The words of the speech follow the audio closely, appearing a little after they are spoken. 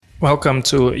Welcome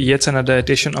to yet another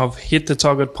edition of Hit the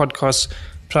Target podcast,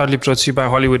 proudly brought to you by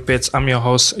Hollywood Bets. I'm your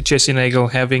host, Jesse Nagel,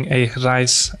 having a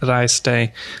rice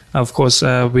day. Of course,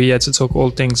 we're here to talk all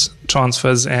things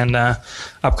transfers and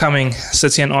upcoming.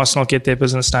 City and Arsenal get their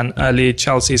business done early,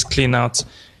 Chelsea's clean out,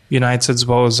 United's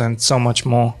woes, and so much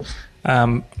more.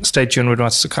 Stay tuned with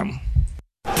what's to come.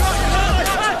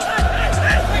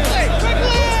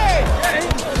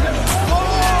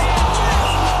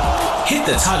 Hit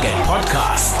the Target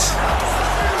podcast.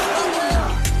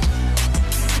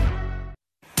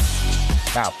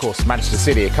 Now, of course, Manchester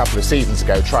City a couple of seasons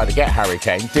ago tried to get Harry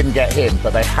Kane, didn't get him,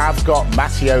 but they have got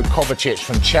Mateo Kovacic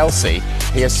from Chelsea.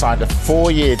 He has signed a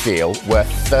 4-year deal worth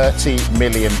 £30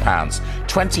 million.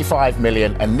 25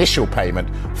 million initial payment,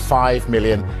 5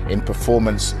 million in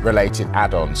performance-related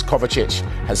add-ons. Kovacic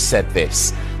has said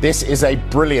this: "This is a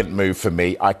brilliant move for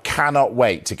me. I cannot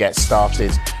wait to get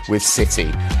started with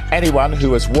City. Anyone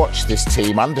who has watched this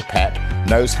team under Pep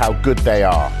knows how good they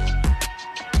are."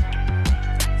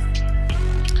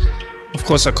 Of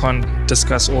course, I can't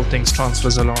discuss all things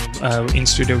transfers alone. In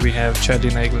studio, we have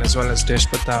Chadi Nagel as well as Desh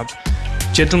Patab.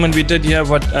 Gentlemen, we did hear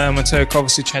what Mateo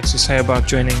Kovacic had to say about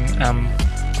joining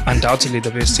undoubtedly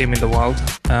the best team in the world.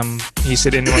 He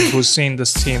said anyone who's seen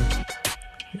this team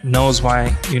knows why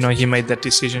he made that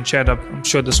decision. Chad, I'm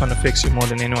sure this one affects you more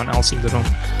than anyone else in the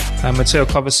room. Mateo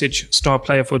Kovacic, star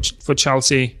player for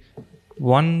Chelsea,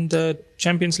 won the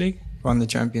Champions League? Won the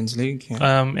Champions League.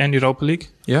 Yeah. And Europa League?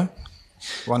 Yeah.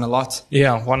 Won a lot.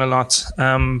 Yeah, won a lot.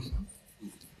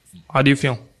 How do you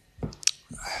feel?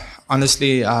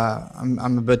 Honestly,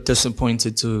 I'm a bit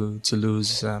disappointed to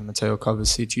lose Mateo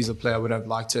Kovacic. He's a player I would have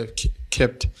liked to have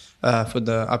kept for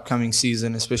the upcoming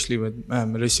season, especially with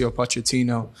Mauricio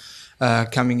Pochettino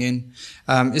coming in.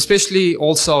 Especially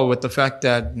also with the fact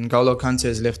that N'Golo Kante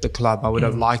has left the club. I would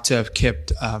have liked to have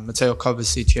kept Mateo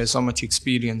Kovacic. He has so much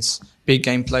experience, big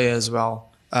game player as well.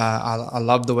 I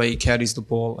love the way he carries the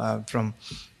ball from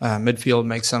midfield,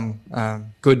 makes some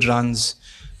good runs,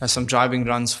 some driving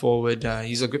runs forward.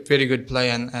 He's a very good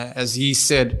player, and as he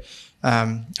said,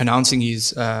 announcing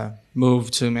his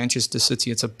move to Manchester City,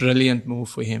 it's a brilliant move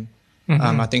for him.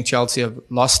 I think Chelsea have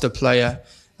lost a player,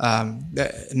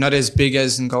 not as big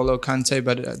as N'Golo Kante,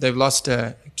 but they've lost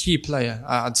a key player.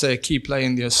 I'd say a key player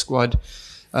in their squad.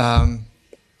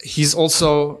 He's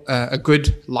also a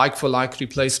good like-for-like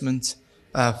replacement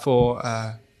for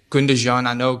Gundogan.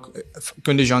 I know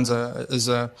Gundogan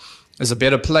is a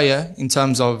better player in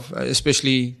terms of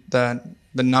especially the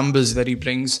numbers that he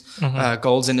brings,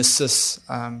 goals and assists.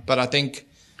 But I think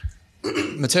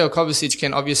Mateo Kovacic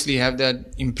can obviously have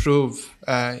that improve.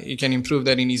 He can improve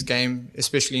that in his game,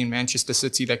 especially in Manchester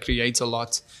City that creates a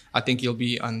lot. I think he'll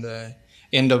be on the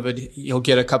end of it. He'll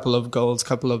get a couple of goals,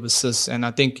 couple of assists, and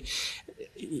I think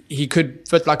he could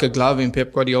fit like a glove in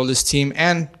Pep Guardiola's team,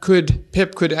 and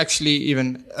Pep could actually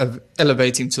even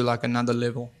elevate him to like another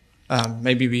level.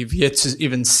 Maybe we've yet to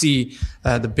even see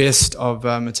the best of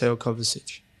Mateo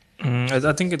Kovacic.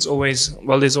 I think there's always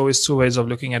two ways of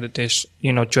looking at it.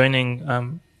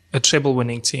 Joining a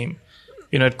treble-winning team.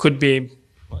 It could be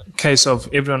a case of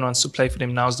everyone wants to play for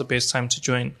them. Now's the best time to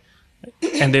join.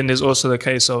 And then there's also the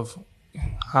case of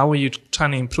how are you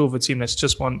trying to improve a team that's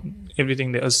just won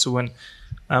everything there is to win.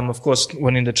 Of course,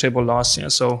 winning the treble last year.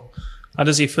 So how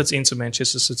does he fit into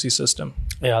Manchester City's system?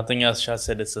 Yeah, I think as Shah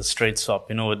said, it's a straight swap.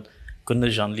 With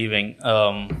Gundogan leaving,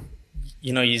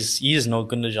 he's no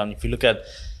Gundogan. If you look at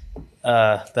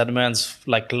that man's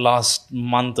like last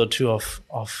month or two of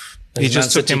he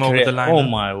just took him over the line. Oh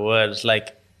my word, it's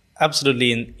like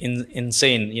absolutely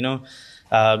insane.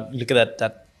 Look at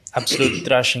that absolute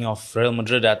thrashing of Real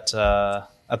Madrid at the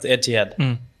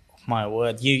Etihad. My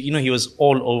word, he was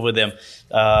all over them.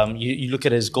 You look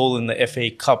at his goal in the FA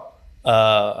Cup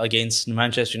against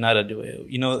Manchester United.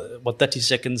 30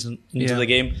 seconds into the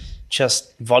game,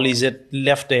 just volleys it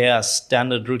left there,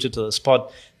 standard routed to the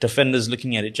spot. Defenders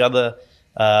looking at each other,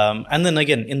 and then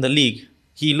again in the league,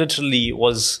 he literally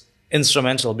was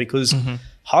instrumental because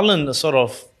Haaland sort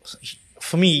of,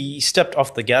 for me, he stepped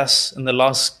off the gas in the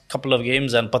last couple of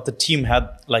games, but the team had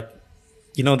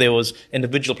there was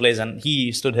individual plays, and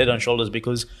he stood head and shoulders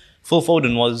because Phil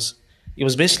Foden was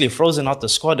basically frozen out the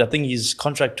squad. I think his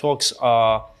contract talks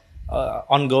are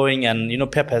ongoing,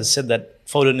 and Pep has said that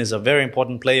Foden is a very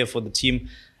important player for the team,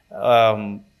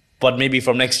 but maybe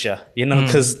from next year,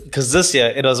 because this year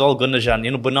it was all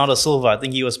Gundogan. Bernardo Silva, I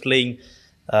think he was playing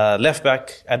left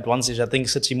back at one stage. I think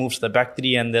City moved to the back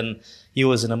three, and then he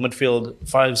was in a midfield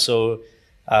five. So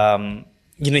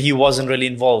he wasn't really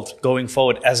involved going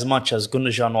forward as much as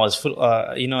Gundogan was.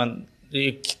 And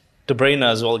De Bruyne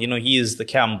as well, he is the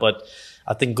cam. But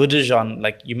I think Gundogan,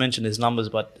 like you mentioned his numbers,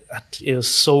 but it was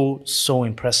so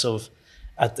impressive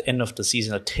at the end of the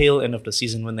season, the tail end of the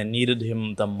season when they needed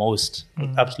him the most.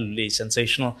 Absolutely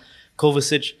sensational.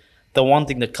 Kovacic, the one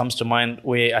thing that comes to mind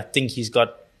where I think he's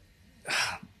got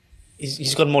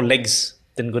more legs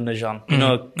than Gundogan.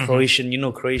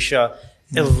 Croatia,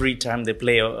 every time they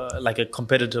play like a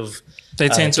competitive they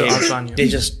tend to game, outrun you. They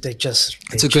just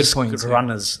It's a good point.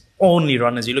 Runners, only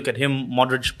runners. You look at him,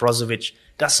 Modric, Brozovic,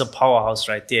 that's a powerhouse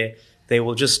right there. They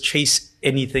will just chase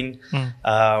anything.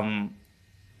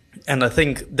 And I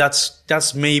think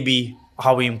that's maybe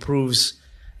how he improves.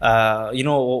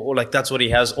 Or like that's what he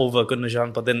has over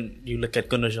Gundogan. But then you look at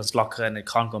Gundogan's locker and it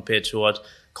can't compare to what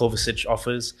Kovacic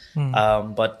offers.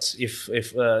 But if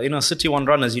City want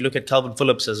runners, you look at Calvin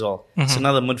Phillips as well. It's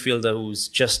another midfielder who's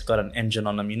just got an engine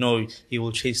on him. He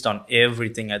will chase down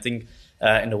everything. I think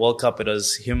in the World Cup it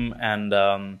was him and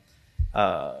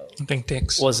I think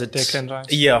Dex. Was it Declan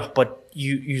Rice? Yeah, but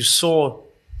you saw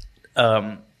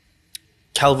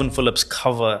Calvin Phillips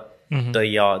cover the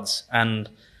yards, and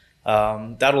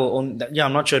I'm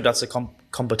not sure if that's a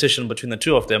competition between the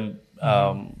two of them,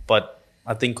 but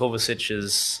I think Kovacic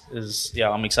is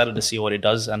I'm excited to see what he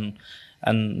does, and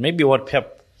maybe what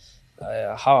Pep,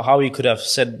 how he could have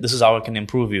said, this is how I can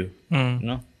improve you.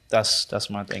 That's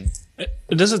my thing.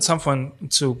 It is a tough one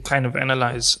to kind of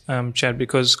analyze, Chad,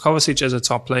 because Kovacic is a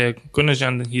top player.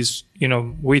 Gundogan, he's,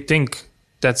 we think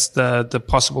that's the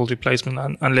possible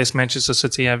replacement, unless Manchester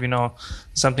City have,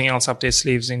 something else up their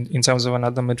sleeves in terms of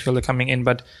another midfielder coming in.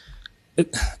 But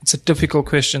it's a difficult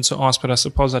question to ask, but I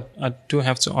suppose I do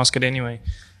have to ask it anyway.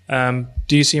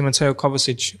 Do you see Mateo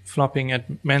Kovacic flopping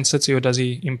at Man City, or does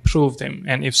he improve them?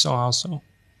 And if so, how so?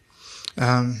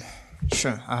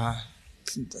 Sure.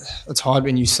 It's hard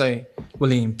when you say, will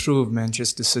he improve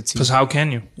Manchester City? Because how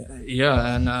can you?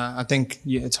 Yeah, and I think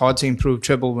it's hard to improve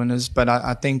treble winners, but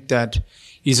I think that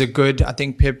I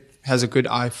think Pep has a good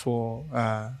eye for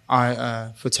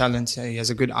talent. He has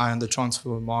a good eye on the transfer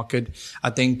market. I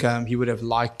think he would have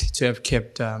liked to have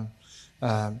kept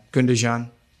Gundogan,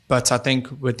 but I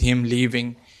think with him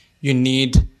leaving, you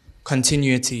need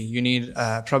continuity. You need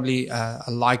probably a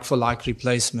like-for-like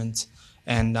replacement.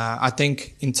 And I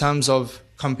think in terms of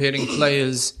comparing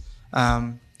players,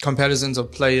 comparisons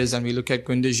of players, and we look at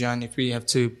Gundogan, if we have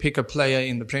to pick a player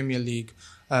in the Premier League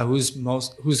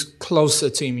who's closer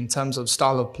to him in terms of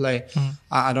style of play,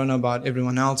 I don't know about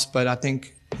everyone else, but I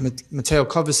think Mateo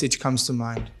Kovacic comes to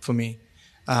mind for me.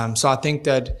 So I think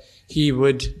that he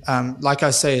would, like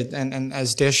I said, and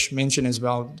as Desh mentioned as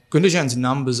well, Gundogan's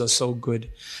numbers are so good,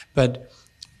 but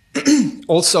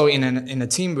also in a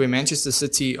team where Manchester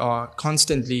City are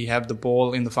constantly have the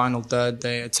ball in the final third,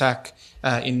 they attack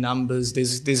in numbers.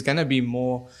 There's going to be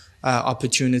more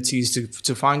opportunities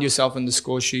to find yourself in the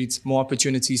score sheets, more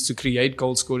opportunities to create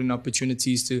goal scoring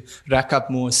opportunities, to rack up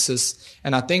more assists.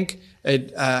 And I think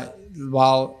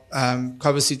while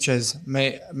Kovacic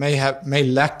may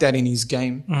lack that in his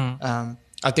game,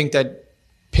 I think that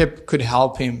Pep could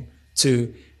help him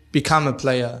to become a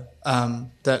player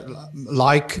that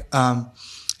like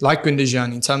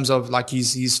Gundogan in terms of like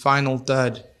his final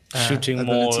third. Shooting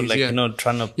more, like,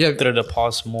 trying to thread a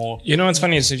pass more. What's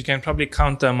funny is that you can probably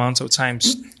count the amount of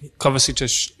times Kovacic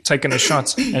has taken a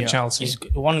shot at Chelsea. He's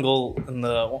one goal in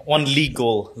one league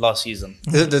goal last season.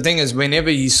 The thing is, whenever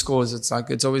he scores,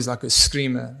 it's always like a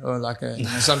screamer or like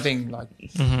something like,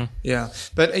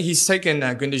 But he's taken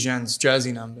Gundogan's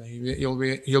jersey number.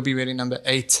 He'll be wearing number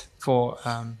 8 for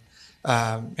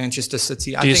Manchester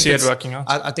City. Do you see it working out?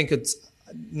 I think it's.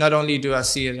 Not only do I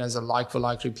see it as a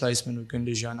like-for-like replacement with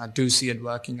Gundogan, I do see it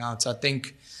working out. I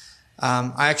think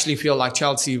I actually feel like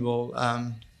Chelsea will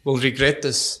regret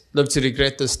this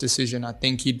decision. I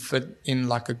think he'd fit in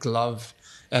like a glove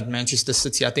at Manchester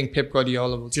City. I think Pep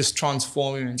Guardiola will just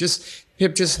transform him, and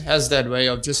Pep just has that way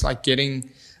of just like getting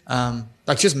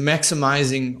just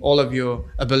maximizing all of your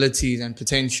abilities and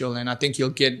potential. And I think you'll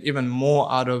get even more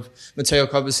out of Mateo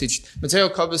Kovacic. Mateo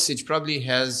Kovacic probably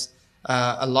has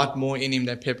a lot more in him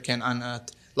that Pep can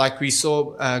unearth. Like we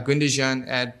saw Gundogan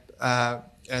at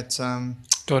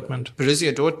Dortmund,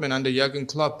 Borussia Dortmund under Jurgen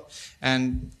Klopp,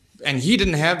 and he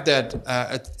didn't have that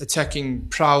attacking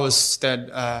prowess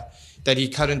that he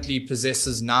currently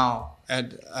possesses now.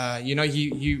 And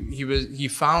he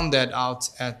found that out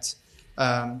at.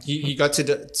 He got to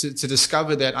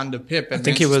discover that under Pep. I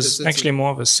think he was actually more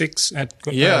of a 6 at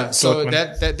Dortmund. So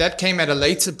that came at a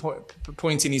later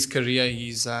point in his career.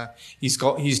 He's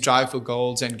got his drive for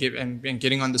goals and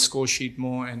getting on the score sheet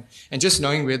more and just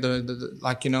knowing where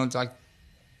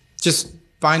just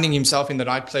finding himself in the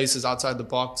right places outside the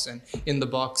box and in the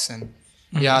box, and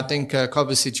Yeah, I think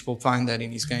Kovacic will find that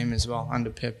in his game as well under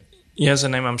Pep. He has a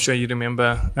name I'm sure you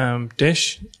remember.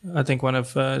 Desh, I think one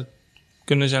of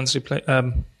Gunnar Jan's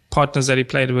partners that he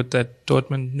played with at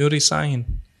Dortmund, Nuri Sahin.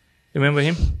 Remember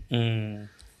him?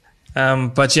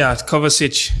 But yeah,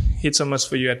 Kovacic hits a miss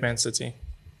for you at Man City.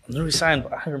 Nuri Sahin,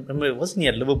 I remember, wasn't he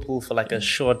at Liverpool for like a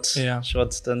short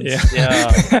stint?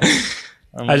 Yeah.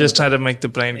 I just try to make the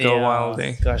brain go wild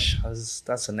there. Gosh,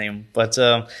 that's a name. But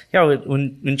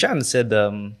when Chan said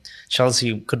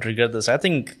Chelsea could regret this, I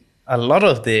think a lot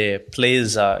of their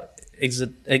players are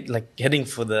heading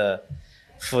for the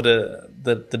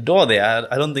door there.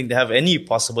 I don't think they have any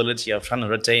possibility of trying to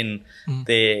retain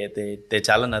their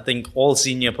talent. I think all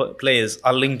senior players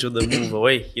are linked to the move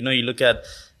away. You know, you look at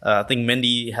I think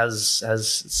Mendy has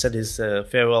said his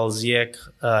farewell. Ziyech,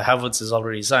 Havertz is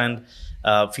already signed.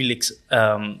 Felix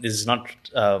is not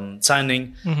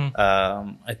signing.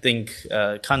 I think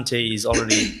Kante is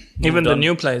already even the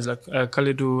new players like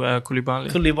Kalidou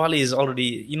Koulibaly. Koulibaly is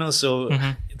already, so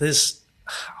this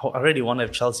I already one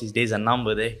of Chelsea's days are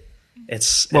numbered there.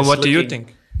 What do you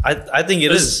think? I think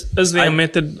it is. Is there a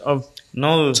method of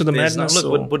to the madness?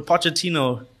 Look, with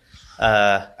Pochettino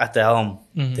at the helm,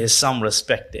 there's some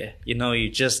respect there. You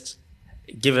just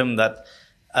give him that.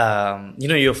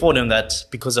 You afford him that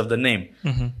because of the name.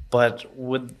 But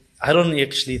I don't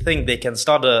actually think they can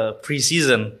start a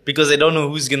pre-season because they don't know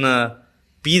who's gonna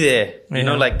be there. You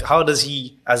know, like how does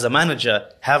he, as a manager,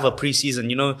 have a pre-season?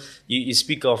 You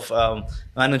speak of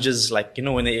managers like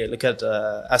when they look at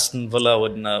Aston Villa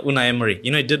with Unai Emery.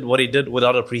 He did what he did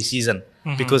without a pre-season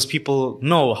because people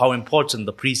know how important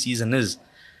the pre-season is.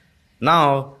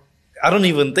 Now, I don't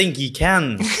even think he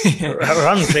can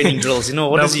run training drills.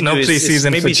 What does he do? It's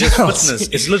maybe just fitness.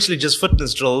 It's literally just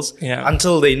fitness drills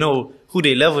until they know who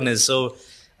their 11 is. So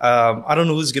I don't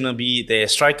know who's going to be their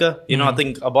striker. I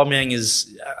think Aubameyang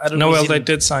is... they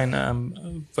did sign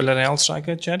Villarreal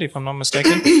striker, Chad, if I'm not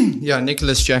mistaken. Yeah,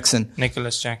 Nicholas Jackson.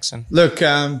 Look,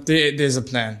 there's a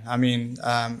plan. I mean,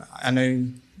 I know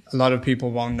a lot of people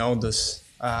won't know this.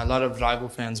 A lot of rival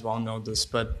fans won't know this.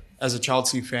 But as a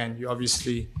Chelsea fan, you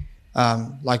obviously...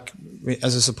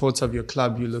 as a supporter of your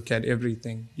club, you look at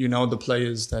everything. You know the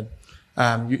players that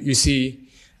you see.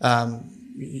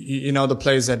 You know the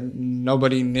players that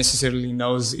nobody necessarily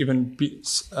knows even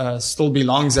still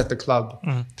belongs at the club.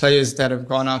 Players that have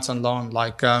gone out on loan,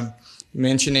 like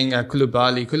mentioning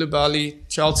Koulibaly.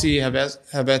 Chelsea have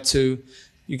had to.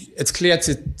 It's clear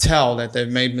to tell that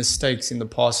they've made mistakes in the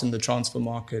past in the transfer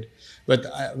market. But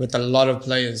with a lot of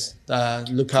players,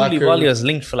 Lukaku... Koulibaly was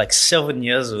linked for like 7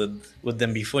 years with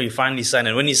them before he finally signed.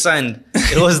 And when he signed,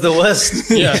 it was the worst.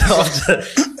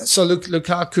 So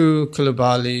Lukaku,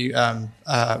 Koulibaly,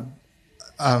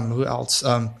 who else?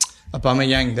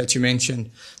 Aubameyang that you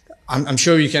mentioned. I'm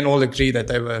sure you can all agree that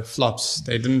they were flops.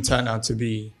 They didn't turn out to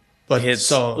be... But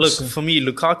for me,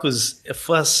 Lukaku's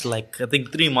first, I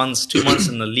think 2 months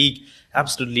in the league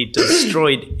absolutely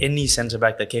destroyed any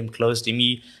centre-back that came close to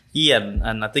me. He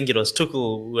and I think it was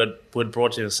Tuchel who had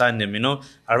brought him, signed him,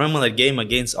 I remember that game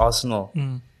against Arsenal.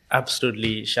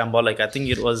 Absolutely shambolic. I think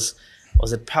it was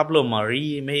it Pablo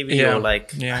Mari maybe? Yeah. Or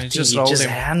he just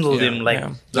handled him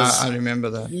I remember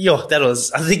that. That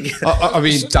was, I think... Are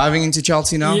we diving into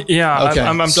Chelsea now? Yeah, okay.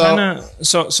 I'm trying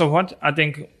to... So what I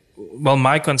think... Well,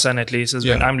 my concern at least is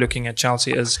when I'm looking at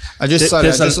Chelsea is... I just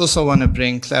also want to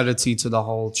bring clarity to the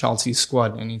whole Chelsea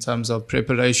squad in terms of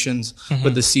preparations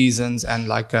with the seasons and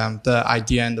the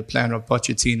idea and the plan of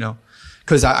Pochettino.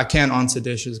 Because I can't answer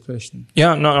Desh's question.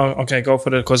 Yeah, no, okay, go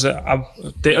for it. Because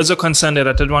there is a concern that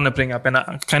I did want to bring up and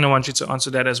I kind of want you to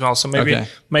answer that as well. So maybe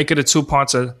make it a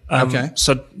two-parter.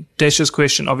 So Desh's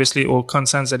question, obviously, or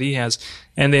concerns that he has.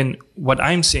 And then what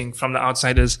I'm seeing from the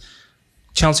outside is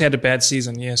Chelsea had a bad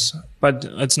season, yes, but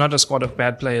it's not a squad of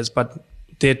bad players, but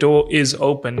their door is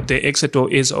open, their exit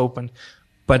door is open.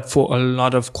 But for a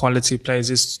lot of quality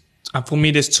players, for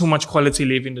me, there's too much quality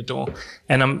leaving the door.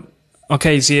 And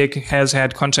Ziyech has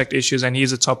had contract issues and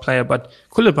he's a top player, but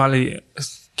Koulibaly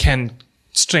can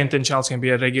strengthen Chelsea and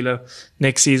be a regular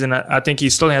next season. I think he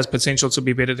still has potential to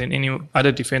be better than any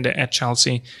other defender at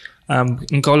Chelsea.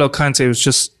 N'Golo Kante was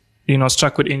just,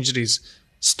 struck with injuries.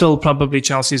 Still probably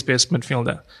Chelsea's best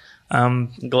midfielder.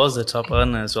 It was the top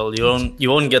earner as well. You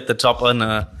won't get the top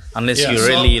earner unless you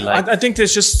really I think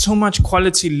there's just so much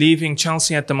quality leaving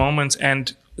Chelsea at the moment.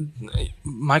 And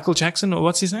Michael Jackson, or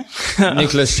what's his name?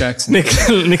 Nicholas Jackson.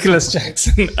 Nicholas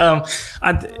Jackson. I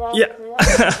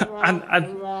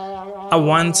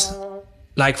want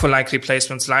like-for-like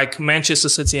replacements. Like Manchester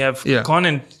City have gone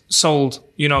and sold,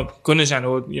 Gundogan,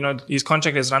 or his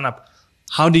contract has run up.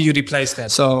 How do you replace that?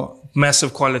 So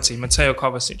massive quality, Mateo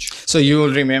Kovacic. So you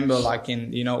will remember, like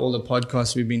in all the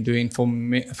podcasts we've been doing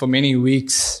for many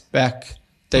weeks back,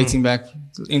 dating back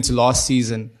into last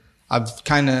season. I'm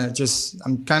kind of just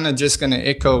going to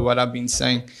echo what I've been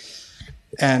saying,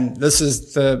 and this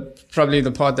is probably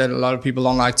the part that a lot of people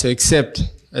don't like to accept.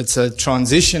 It's a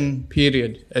transition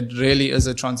period. It really is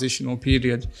a transitional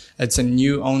period. It's a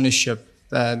new ownership,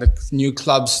 the new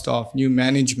club staff, new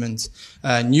management,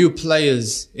 new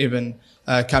players even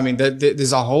coming.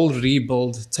 There's a whole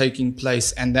rebuild taking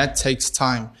place, and that takes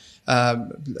time.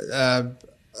 Pep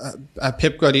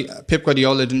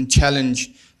Guardiola didn't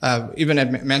challenge. Even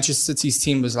at Manchester City's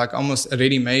team was like almost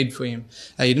already made for him.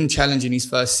 He didn't challenge in his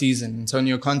first season.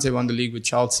 Antonio Conte won the league with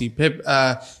Chelsea.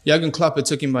 Jurgen Klopp, it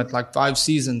took him like 5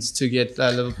 seasons to get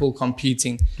Liverpool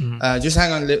competing. Just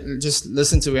hang on, just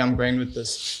listen to where I'm going with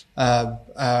this.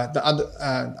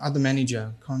 The other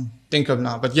manager, can't think of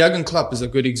now, but Jurgen Klopp is a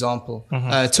good example.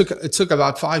 It took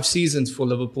about 5 seasons for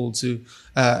Liverpool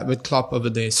with Klopp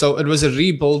over there. So it was a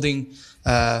rebuilding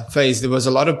phase. There was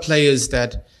a lot of players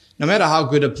that, no matter how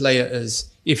good a player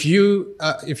is, if you're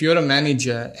a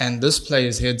manager and this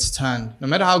player's head's turned, no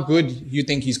matter how good you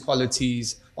think his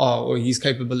qualities are or his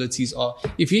capabilities are,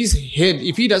 if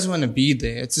he doesn't want to be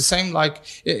there, it's the same like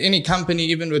any company,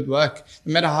 even with work.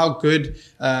 No matter how good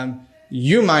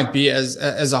you might be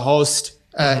as a host,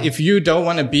 if you don't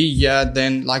want to be here,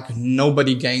 then like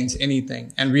nobody gains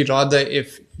anything. And we'd rather,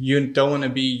 if you don't want to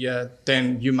be here,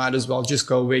 then you might as well just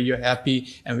go where you're happy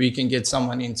and we can get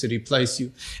someone in to replace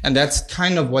you. And that's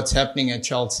kind of what's happening at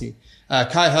Chelsea.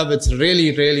 Kai Havertz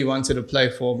really, really wanted to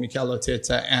play for Mikel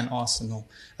Arteta and Arsenal.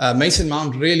 Mason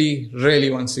Mount really, really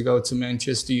wants to go to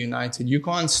Manchester United. You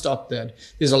can't stop that.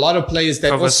 There's a lot of players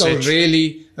that Kovacic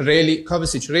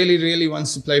really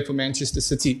wants to play for Manchester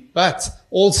City. But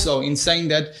also, in saying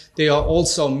that, there are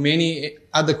also many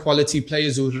other quality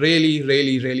players who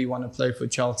really want to play for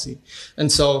Chelsea. And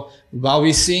so, while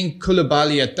we're seeing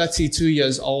Koulibaly at 32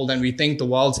 years old and we think the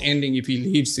world's ending if he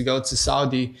leaves to go to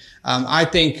Saudi, I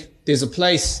think there's a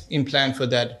place in plan for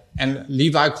that. And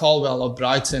Levi Colwill of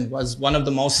Brighton was one of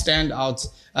the most standout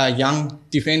young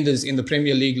defenders in the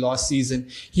Premier League last season.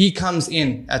 He comes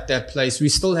in at that place. We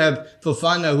still have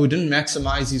Fofana, who didn't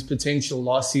maximize his potential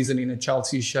last season in a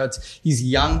Chelsea shirt. He's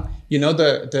young. You know,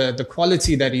 the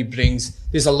quality that he brings.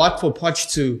 There's a lot for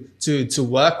Poch to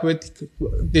work with.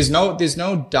 There's no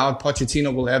doubt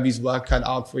Pochettino will have his work cut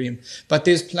out for him. But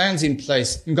there's plans in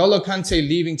place. N'Golo Kante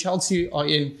leaving. Chelsea are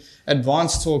in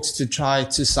advanced talks to try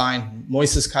to sign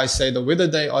Moises Caicedo. Whether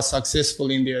they are successful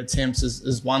in their attempts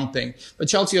is one thing. But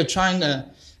Chelsea are trying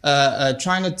to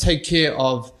take care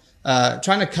of,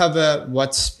 trying to cover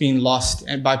what's been lost,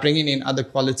 and by bringing in other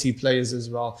quality players as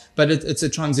well. But it's a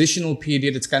transitional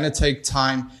period. It's going to take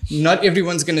time. Not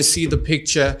everyone's going to see the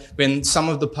picture when some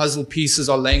of the puzzle pieces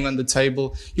are laying on the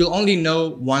table. You'll only know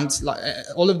once.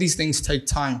 All of these things take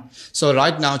time. So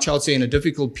right now, Chelsea are in a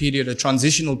difficult period, a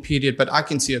transitional period, but I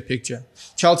can see a picture.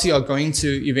 Chelsea are going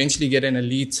to eventually get an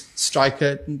elite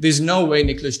striker. There's no way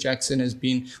Nicholas Jackson has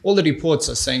been, all the reports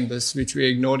are saying this, which we're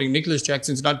ignoring. Nicholas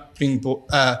Jackson's not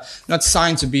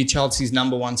signed to be Chelsea's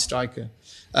number 1 striker.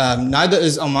 Neither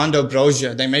is Armando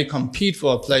Broja. They may compete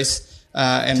for a place,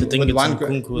 and with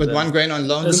one going on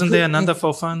loan. Isn't there another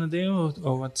Fofana there,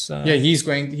 or what's? Yeah, he's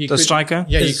going. Striker.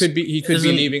 Yeah, he could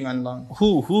be leaving on loan.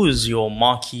 Who is your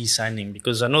marquee signing?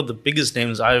 Because I know the biggest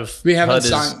names we haven't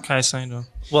signed. Caicedo.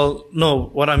 Well, no.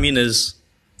 What I mean is,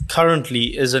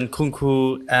 currently is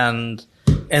Nkunku and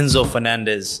Enzo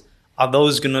Fernandez. Are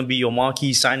those going to be your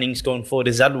marquee signings going forward?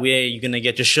 Is that where you're going to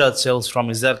get your shirt sales from?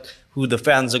 Is that who the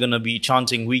fans are going to be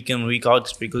chanting week in, week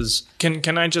out? Because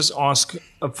can I just ask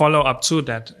a follow-up to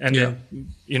that?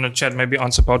 And, Chad, maybe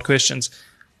answer both questions.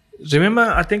 Remember,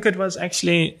 I think it was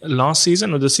actually last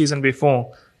season or the season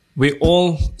before, we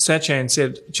all sat here and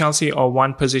said Chelsea are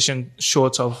one position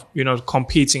short of,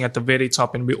 competing at the very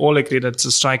top. And we all agreed that it's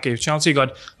a striker. If Chelsea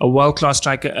got a world-class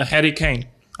striker, a Harry Kane,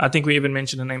 I think we even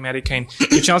mentioned the name Harry Kane.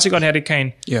 If Chelsea got Harry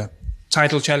Kane,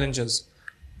 title challenges.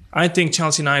 I think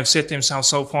Chelsea now have set themselves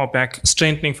so far back,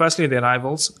 strengthening firstly their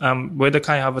rivals. Whether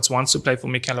Kai Havertz wants to play for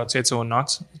Mikel Arteta or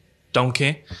not, don't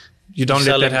care. You don't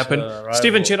let that happen.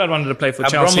 Steven Gerrard wanted to play for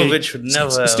Chelsea. Abramovich would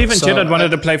never. Steven Gerrard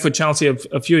wanted to play for Chelsea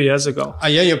a few years ago. I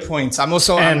hear your point. I'm not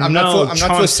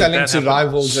for selling to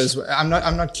rivals as well.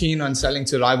 I'm not keen on selling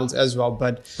to rivals as well.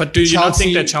 But do you not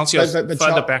think that Chelsea are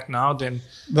further back now than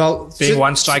being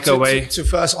one striker away? To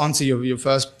first answer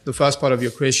the first part of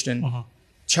your question,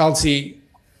 Chelsea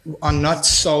are not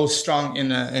so strong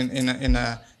in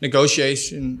a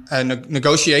negotiating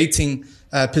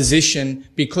position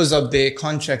because of their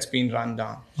contracts being run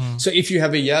down. So if you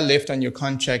have a year left on your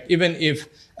contract, even if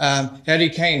Harry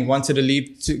Kane wanted to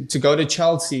leave to go to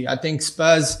Chelsea, I think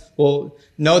Spurs will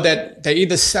know that they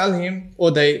either sell him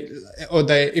or they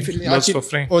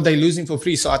lose him for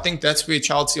free. So I think that's where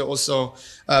Chelsea also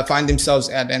find themselves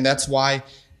at, and that's why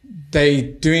they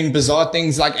doing bizarre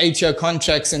things like 8-year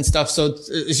contracts and stuff. So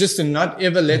it's just to not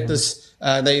ever let this.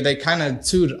 They kind of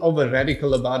too over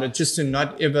radical about it, just to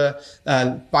not ever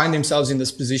find themselves in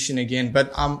this position again.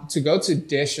 But to go to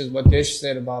Desh, is what Desh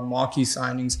said about marquee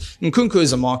signings. Nkunku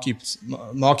is a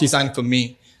marquee signing for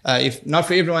me. If not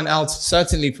for everyone else,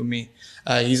 certainly for me.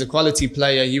 He's a quality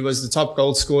player. He was the top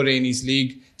goal scorer in his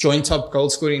league, joint top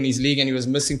goal scorer in his league, and he was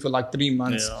missing for like 3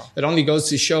 months. Yeah. It only goes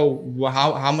to show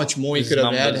how much more he could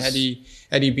have had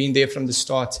he been there from the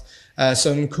start.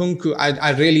 So Nkunku,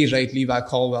 I really rate Levi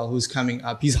Colwill, who's coming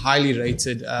up. He's highly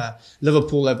rated.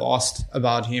 Liverpool have asked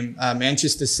about him.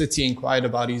 Manchester City inquired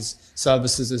about his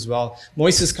services as well.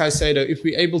 Moises Caicedo, if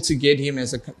we're able to get him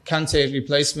as a Kante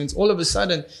replacement, all of a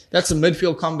sudden, that's a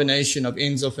midfield combination of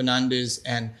Enzo Fernandez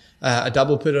and a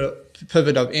double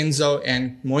pivot of Enzo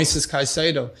and Moises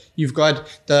Caicedo. You've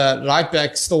got the right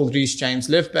back still Reece James,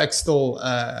 left back still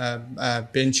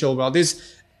Ben Chilwell.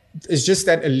 It's just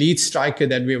that elite striker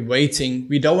that we're waiting.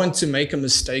 We don't want to make a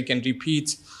mistake and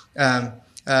repeat a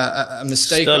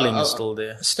mistake. Sterling is still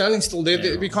there. Sterling's still there.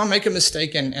 Yeah. We can't make a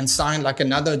mistake and sign like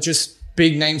another just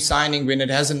big name signing when it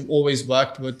hasn't always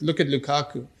worked. But look at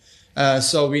Lukaku.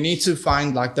 So we need to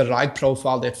find like the right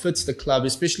profile that fits the club,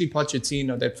 especially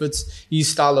Pochettino, that fits his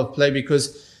style of play,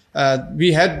 because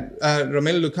we had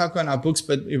Romelu Lukaku on our books,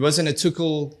 but it wasn't a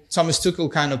Thomas Tuchel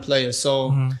kind of player.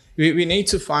 So we need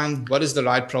to find what is the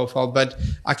right profile. But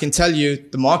I can tell you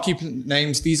the marquee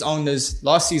names, these owners,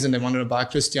 last season they wanted to buy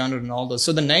Cristiano Ronaldo.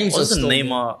 So the names are still...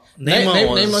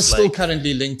 Neymar's still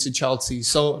currently linked to Chelsea.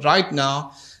 So right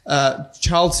now,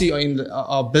 Chelsea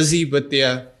are busy with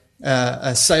their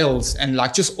sales and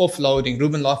like just offloading.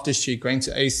 Ruben Loftus-Cheek going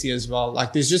to AC as well.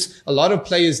 Like there's just a lot of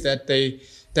players that they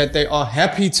are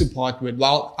happy to part with.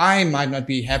 While I might not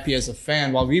be happy as a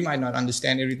fan, while we might not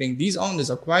understand everything, these owners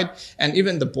are and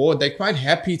even the board, they're quite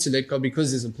happy to let go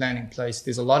because there's a plan in place.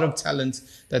 There's a lot of talent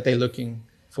that they're looking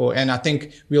for. And I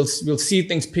think we'll see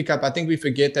things pick up. I think we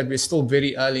forget that we're still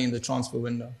very early in the transfer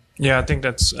window. Yeah, I think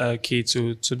that's key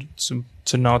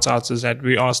to note out, is that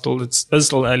it's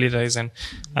still early days. And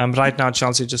right now,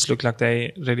 Chelsea just look like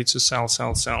they're ready to sell.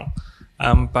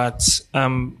 But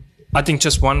I think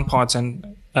just one part,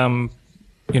 and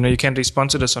you can respond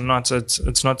to this or not. So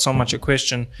it's not so much a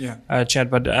question,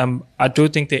 Chad, but I do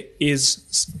think there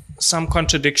is some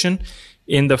contradiction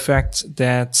in the fact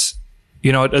that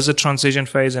it is a transition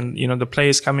phase, and the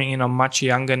players coming in are much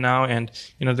younger now, and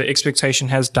the expectation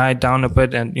has died down a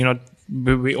bit, and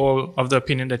we all of the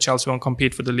opinion that Chelsea won't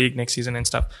compete for the league next season and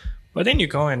stuff. But then you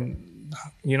go and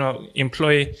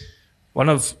employ one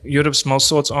of Europe's most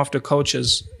sought after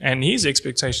coaches, and his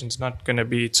expectations not going to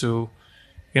be to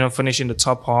finish in the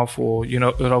top half or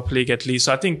Europa League at least.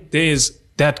 So I think there is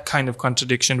that kind of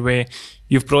contradiction where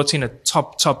you've brought in a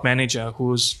top manager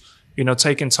who's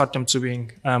taken Tottenham to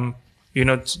being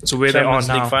to where they are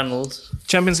now.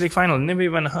 Champions League final, never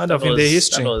even heard of in their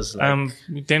history.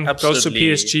 Then goes to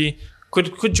PSG,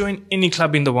 could join any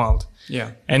club in the world.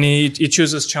 Yeah, and he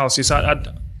chooses Chelsea. So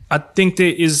I think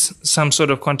there is some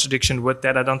sort of contradiction with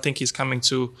that. I don't think he's coming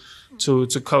to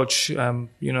coach,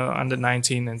 under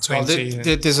 19 and 20.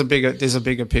 Well, there's a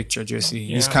bigger picture, Jesse.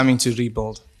 Yeah. He's coming to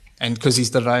rebuild. And because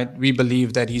we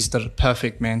believe that he's the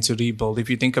perfect man to rebuild.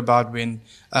 If you think about when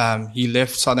he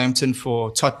left Southampton for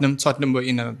Tottenham were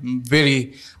in a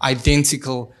very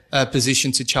identical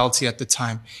position to Chelsea at the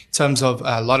time. In terms of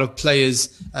a lot of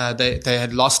players, they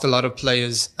had lost a lot of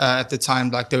players at the time.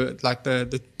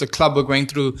 The club were going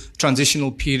through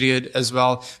transitional period as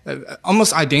well,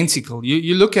 almost identical.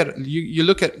 You look it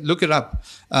up.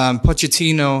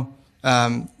 Pochettino.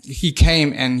 He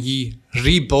came and he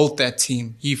rebuilt that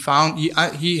team. He's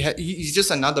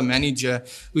just another manager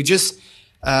who just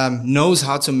knows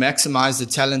how to maximize the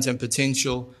talent and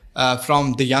potential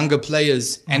from the younger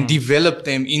players and develop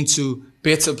them into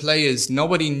better players.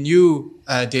 Nobody knew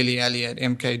Dele Alli at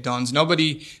MK Dons.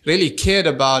 Nobody really cared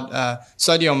about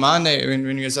Sadio Mane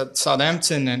when he was at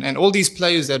Southampton, and all these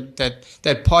players that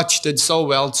Poch did so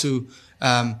well to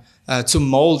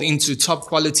mold into top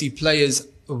quality players.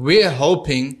 We're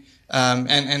hoping,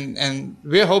 and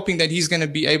we're hoping that he's going to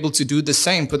be able to do the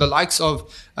same for the likes of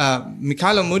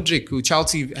Mykhailo Mudryk, who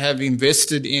Chelsea have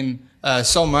invested in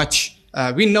so much.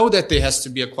 We know that there has to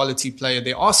be a quality player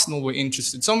there. Arsenal were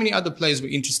interested. So many other players were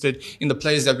interested in the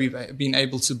players that we've been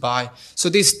able to buy. So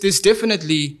there's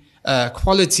definitely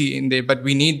quality in there, but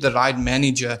we need the right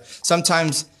manager.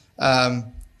 Sometimes, I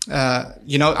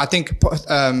think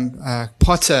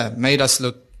Potter made us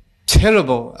look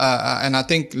terrible, and I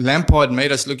think Lampard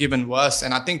made us look even worse.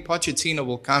 And I think Pochettino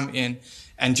will come in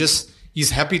and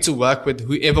he's happy to work with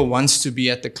whoever wants to be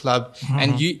at the club,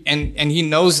 and he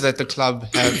knows that the club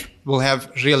will have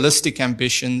realistic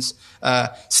ambitions,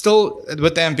 still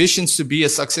with the ambitions to be a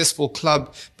successful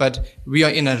club, but we are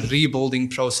in a rebuilding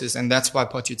process, and that's why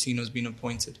Pochettino's been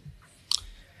appointed.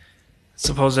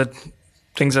 Suppose that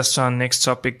brings us to our next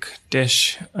topic,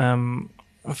 Desh.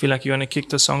 I feel like you want to kick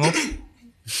the song off.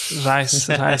 Rice,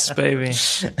 baby.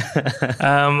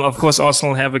 Of course,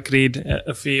 Arsenal have agreed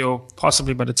a fee, or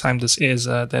possibly by the time this airs,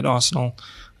 that Arsenal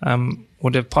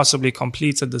would have possibly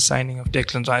completed the signing of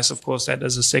Declan Rice. Of course, that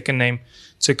is a second name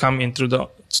to come in through the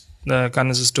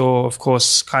Gunners' door. Of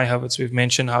course, Kai Havertz, we've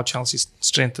mentioned how Chelsea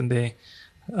strengthened their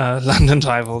London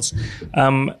rivals.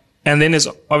 And then there's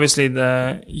obviously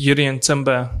the Urian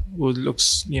Timber, who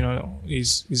looks,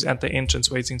 he's at the entrance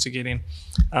waiting to get in.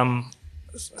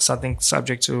 So I think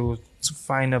subject to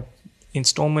final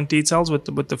installment details with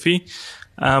the fee.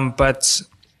 But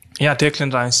yeah,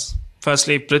 Declan Rice.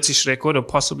 Firstly, British record, or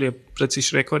possibly a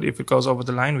British record if it goes over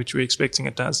the line, which we're expecting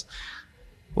it does.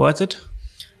 Worth it?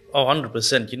 Oh,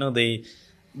 100%.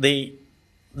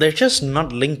 They're just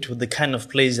not linked with the kind of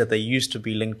plays that they used to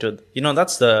be linked with.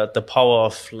 That's the power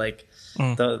of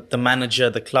the manager,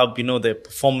 the club, their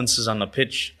performances on the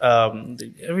pitch.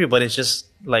 Everybody's just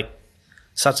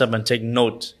sat up and take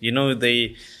note.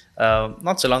 They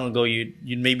not so long ago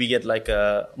you'd maybe get like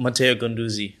a Matteo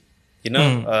Guendouzi,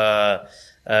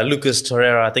 Lucas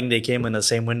Torreira. I think they came in the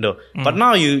same window. But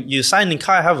now you're signing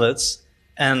Kai Havertz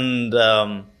and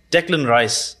Declan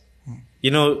Rice.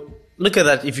 Look at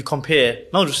that. If you compare,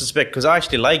 no disrespect, because I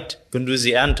actually liked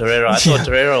Guendouzi and Torreira. I thought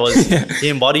Torreira he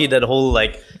embodied that whole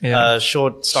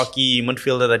short, stocky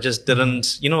midfielder that just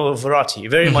didn't, a Verratti,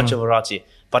 very much a Verratti.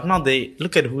 But now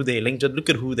look at who they linked with, look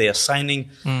at who they are signing.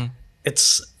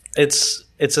 It's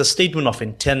a statement of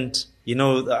intent.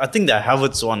 I think that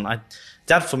Havertz one,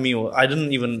 that for me, I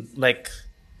didn't even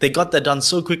they got that done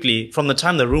so quickly from the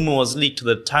time the rumor was leaked to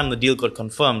the time the deal got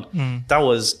confirmed. That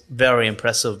was very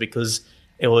impressive because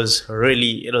it was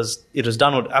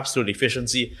done with absolute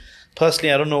efficiency.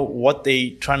 Personally, I don't know what they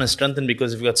trying to strengthen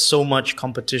because we've got so much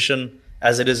competition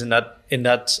as it is in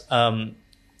that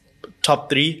top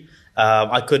three.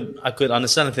 I could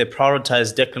understand if they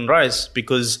prioritize Declan Rice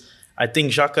because I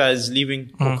think Xhaka is leaving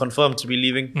or confirmed to be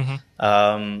leaving.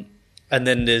 And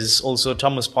then there's also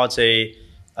Thomas Partey.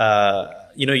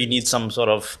 You need some sort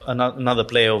of another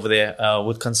player over there.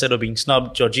 With Cancelo being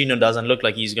snubbed, Jorginho doesn't look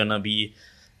like he's gonna be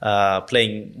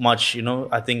playing much.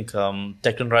 I think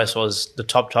Declan Rice was the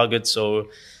top target. So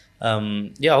I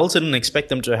also didn't expect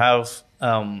them to have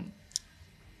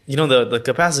the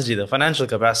capacity, the financial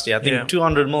capacity. I think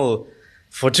 200 mil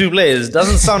for two players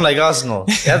doesn't sound like Arsenal.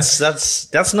 That's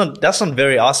not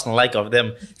very Arsenal-like of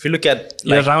them. If you look at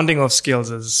your rounding of skills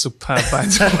is superb.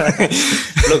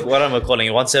 Look, what am I calling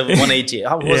it? 180.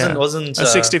 Wasn't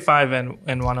 65 and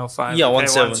 105. Yeah,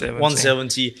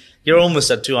 170. You're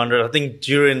almost at 200. I think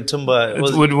Jurien Timber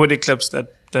would eclipse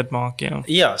that mark. Yeah.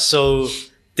 Yeah. So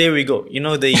there we go.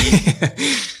 They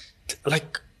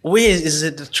where is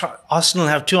it Arsenal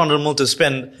have 200 mil to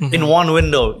spend in one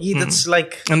window? That's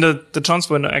And the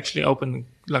transfer window actually opened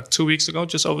 2 weeks ago,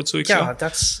 just over 2 weeks ago. Yeah,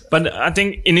 that's... But I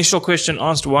think initial question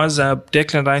asked was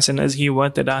Declan Rice, and is he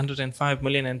worth that 105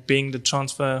 million and being the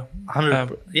transfer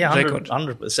 100%.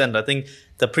 100%. I think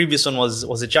the previous one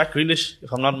was it Jack Grealish,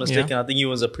 if I'm not mistaken. Yeah. I think he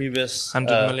was a previous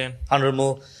 100 million. 100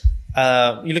 mil.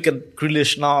 You look at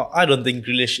Grealish now, I don't think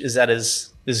Grealish is at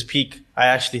his peak. I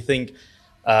actually think...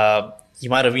 he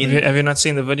might have been. Have you not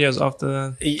seen the videos of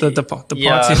the party?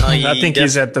 No, I think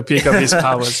he's at the peak of his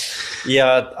powers.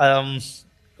 Yeah.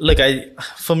 Look,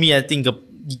 for me, I think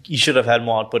he should have had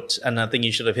more output, and I think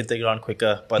he should have hit the ground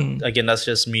quicker. But again, that's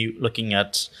just me looking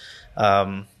at,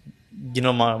 my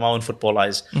own football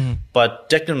eyes. But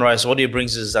Declan Rice, what he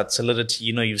brings is that solidity.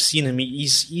 You've seen him.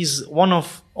 He's one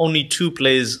of only two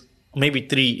players, maybe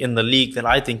three in the league that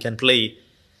I think can play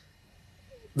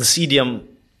the CDM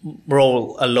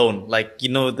role alone.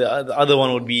 The other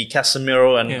one would be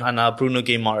Casemiro and Bruno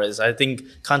Guimaraes. I think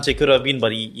Kante could have been,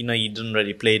 but he didn't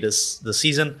really play this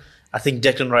season. I think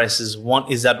Declan Rice is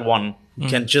that one who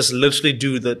can just literally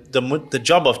do the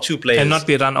job of two players and not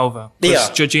be run over. Because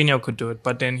Jorginho could do it,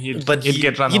 but then he'd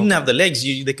get run over. He didn't have the legs.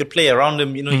 They could play around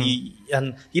him.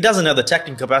 He doesn't have the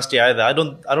tackling capacity either. I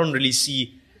don't really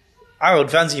see. I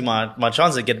would fancy my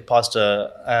chance to get past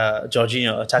a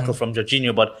tackle from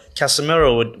Jorginho, but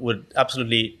Casemiro would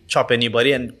absolutely chop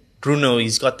anybody. And Bruno,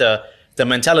 he's got the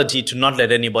mentality to not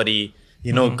let anybody,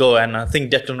 go. And I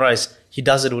think Declan Rice, he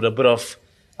does it with a bit of,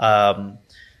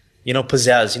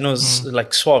 pizzazz,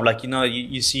 like suave, like,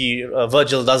 you see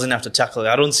Virgil doesn't have to tackle.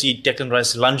 I don't see Declan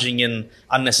Rice lunging in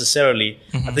unnecessarily.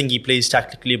 I think he plays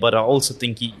tactically, but I also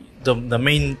think the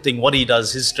main thing, what he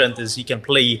does, his strength is he can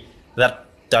play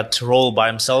that role by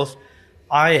himself.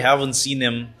 I haven't seen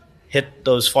him hit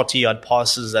those 40-yard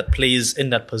passes that players in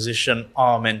that position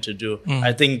are meant to do.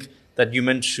 I think that you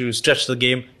meant to stretch the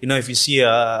game. If you see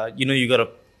you got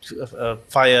a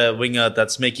fire winger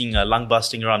that's making a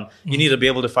lung-busting run, you need to be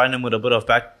able to find him with a bit of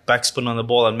backspin on the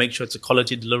ball and make sure it's a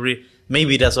quality delivery.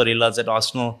 Maybe that's what he loves at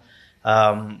Arsenal.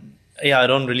 I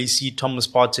don't really see Thomas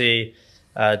Partey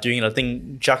doing it. I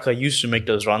think Xhaka used to make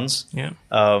those runs. Yeah.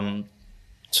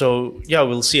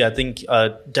 We'll see. I think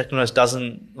Declan Rice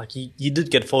doesn't, like, he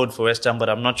did get forward for West Ham, but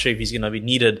I'm not sure if he's going to be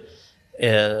needed.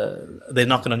 They're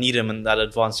not going to need him in that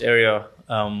advanced area.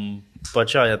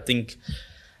 I think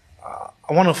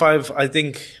 105, I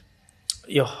think,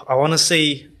 I want to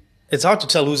say it's hard to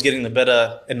tell who's getting the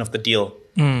better end of the deal.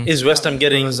 Is West Ham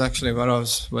getting... That was actually what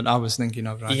I was thinking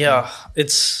of right now. Yeah,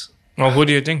 it's... Well, who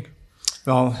do you think?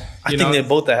 Well, I think they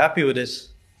both are happy with it.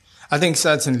 I think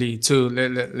certainly too.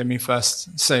 Let me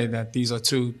first say that these are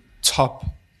two top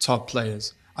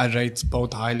players. I rate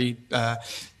both highly.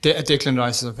 Declan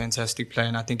Rice is a fantastic player,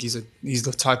 and I think he's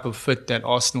the type of fit that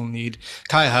Arsenal need.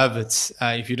 Kai Havertz,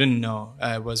 if you didn't know,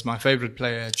 was my favorite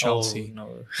player at Chelsea.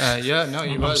 Oh, no.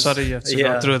 He was. I'm sorry you have to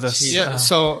go through this. Yeah,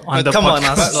 so come on,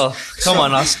 Arsenal. Come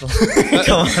on, Arsenal.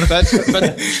 Come on.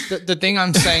 But the thing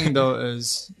I'm saying though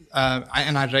is,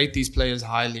 I rate these players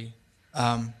highly.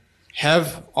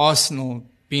 Have Arsenal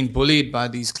been bullied by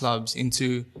these clubs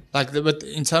into but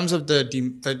in terms of the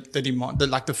demand,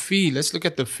 the fee? Let's look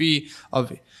at the fee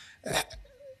of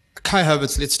Kai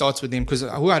Havertz. Let's start with him because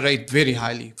who I rate very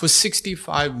highly for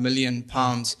 £65 million.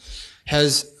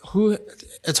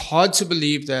 It's hard to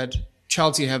believe that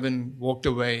Chelsea haven't walked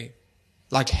away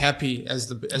like happy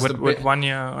with 1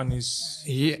 year on his.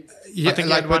 Yeah, I think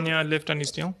he had 1 year left on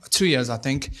his deal. 2 years, I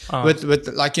think. With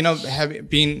have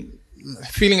been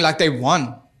feeling like they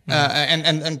won.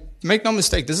 And make no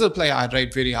mistake, this is a player I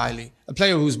rate very highly. A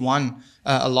player who's won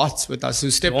a lot with us, who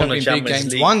stepped up in big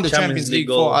games, won the Champions League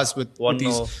for us with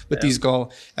these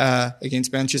goals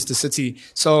against Manchester City.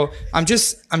 So I'm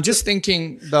just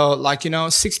thinking though,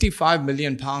 £65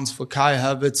 million for Kai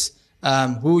Havertz,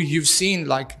 who you've seen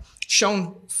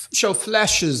show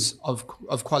flashes of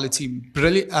quality,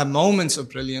 moments of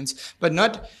brilliance, but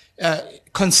not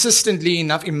consistently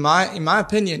enough, in my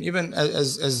opinion, even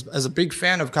as a big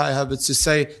fan of Kai Havertz, to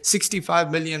say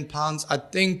 £65 million. I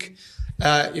think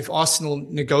if Arsenal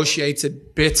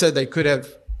negotiated better, they could have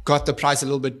got the price a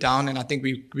little bit down, and I think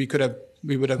we would have.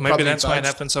 Maybe that's why it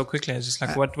happened so quickly. It's just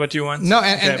like, what do you want? No,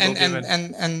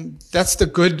 and that's the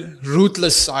good,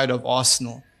 ruthless side of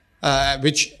Arsenal,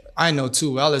 which I know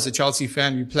too well as a Chelsea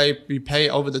fan. We pay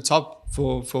over the top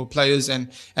for players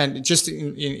and just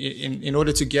in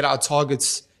order to get our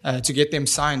targets, to get them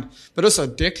signed. But also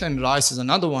Declan Rice is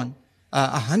another one.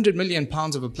 £100 million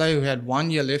of a player who had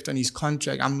 1 year left on his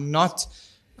contract.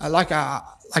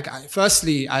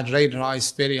 Firstly, I'd rate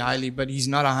Rice very highly, but he's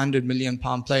not £100 million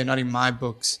player, not in my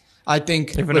books. I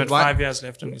think even with 5 years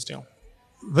left on his deal.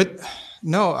 But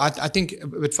no, I think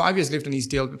with 5 years left on his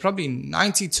deal, probably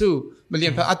 £92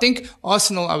 million. I think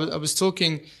Arsenal, I was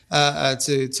talking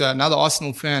to another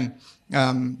Arsenal fan,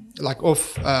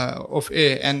 off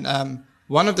air, and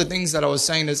one of the things that I was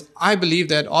saying is I believe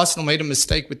that Arsenal made a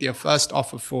mistake with their first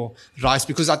offer for Rice,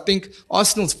 because I think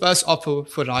Arsenal's first offer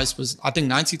for Rice was, I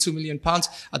think, £92 million.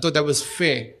 I thought that was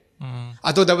fair.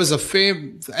 I thought that was a fair,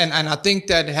 and I think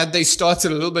that had they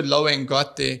started a little bit lower and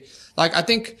got there, I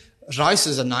think Rice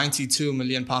is a £92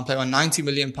 million player, or £90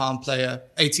 million player,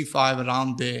 85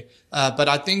 around there. But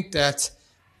I think that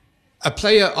a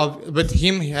player with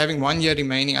him having 1 year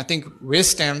remaining, I think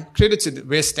West Ham, credit to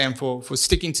West Ham for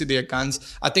sticking to their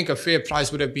guns. I think a fair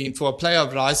price would have been for a player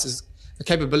of Rice's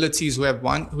capabilities who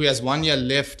has 1 year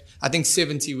left. I think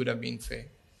 70 would have been fair.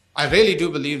 I really do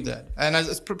believe that, and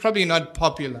it's probably not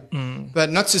popular, but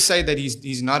not to say that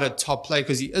he's not a top player,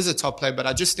 because he is a top player. But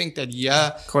I just think that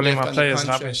calling my players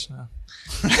rubbish.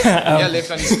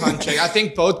 Left on his contract. I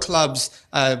think both clubs,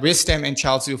 West Ham and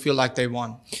Chelsea, will feel like they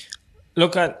won.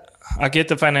 Look, I get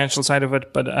the financial side of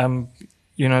it, but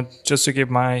just to give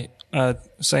my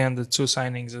say on the two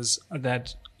signings is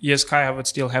that yes, Kai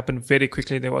Havertz deal happened very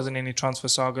quickly. There wasn't any transfer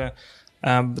saga.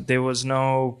 But there was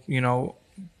no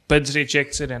bids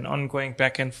rejected and ongoing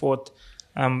back and forth.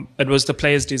 It was the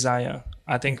player's desire.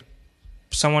 I think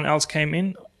someone else came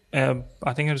in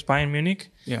I think it was Bayern Munich.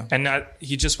 Yeah. And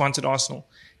he just wanted Arsenal.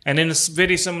 And then a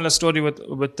very similar story with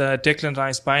Declan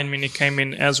Rice. Bayern Munich came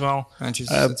in as well.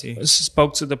 Manchester City.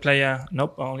 Spoke to the player.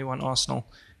 Nope, I only want Arsenal.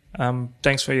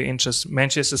 Thanks for your interest.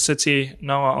 Manchester City.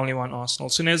 No, I only want Arsenal.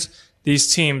 As soon as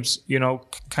these teams,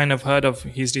 kind of heard of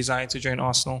his desire to join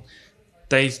Arsenal,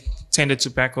 they tended to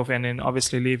back off, and then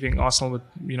obviously leaving Arsenal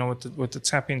with the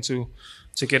tap in to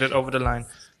get it over the line.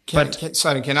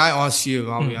 Can I ask you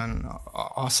while we're on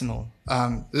Arsenal?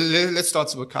 Let's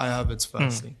start with Kai Havertz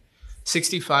firstly.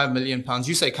 £65 million.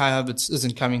 You say Kai Havertz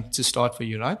isn't coming to start for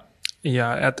you, right?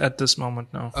 Yeah, at this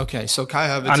moment, no. Okay, so Kai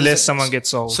Havertz... Unless someone gets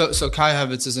sold. So Kai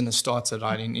Havertz isn't a starter,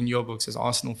 right, in your books as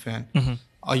Arsenal fan. Mm-hmm.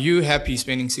 Are you happy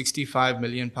spending £65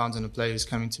 million on a player who's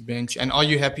coming to bench? And are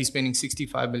you happy spending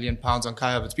 £65 million on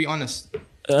Kai Havertz? Be honest.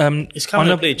 He's coming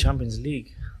to play Champions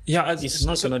League. Yeah, he's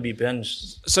not going to be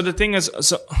benched. So the thing is,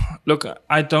 look,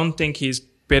 I don't think he's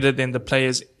better than the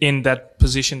players in that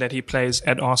position that he plays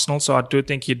at Arsenal. So I do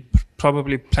think he'd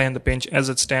probably play on the bench as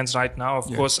it stands right now.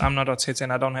 Of course, I'm not Arteta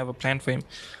and I don't have a plan for him.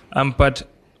 But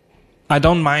I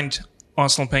don't mind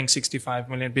Arsenal paying 65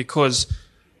 million because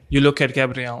you look at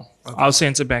Gabriel, our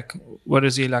centre back. What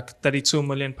is he, like 32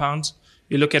 million pounds?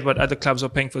 You look at what other clubs are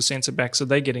paying for centre back, so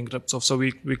they're getting ripped off. So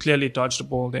we clearly dodged the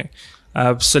ball there.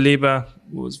 Saliba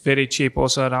was very cheap,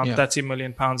 also around 30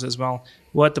 million pounds as well.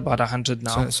 Worth about 100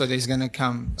 now. So there's going to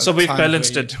come. So we've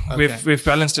balanced it. Okay. We've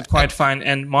balanced it quite fine.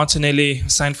 And Martinelli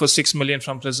signed for 6 million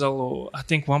from Brazil, or I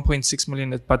think 1.6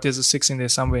 million, but there's a 6 in there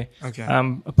somewhere. Okay.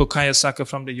 Bukayo Saka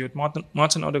from the youth.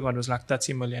 Martin Odegaard was like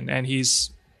 30 million, and he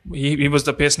was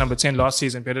the best number 10 last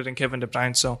season, better than Kevin De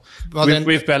Bruyne. So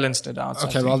we've balanced it out.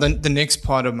 Okay, well, then the next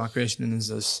part of my question is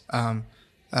this.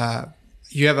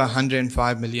 You have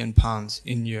 £105 million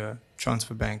in your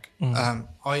transfer bank.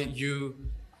 Are you,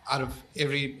 out of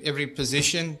every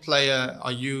position player,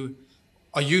 are you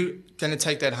going to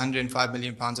take that £105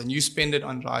 million and you spend it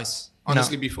on Rice?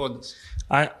 Honestly, before this,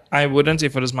 I wouldn't.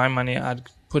 If it was my money, I'd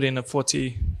put in a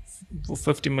 40 or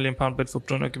 50 million pound bid for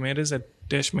Bruno Guimaraes that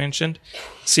Desh mentioned.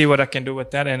 See what I can do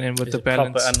with that, and then with the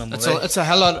balance. It's a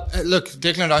hell lot. Look,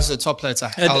 Declan Rice is a top player. It's a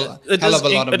hell of a lot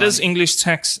of money. It is English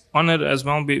tax on it as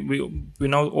well. We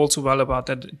know all too well about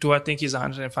that. Do I think he's a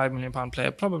 105 million pound player?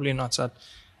 Probably not. So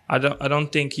I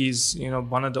don't think he's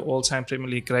one of the all-time Premier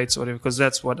League greats or whatever, because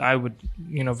that's what I would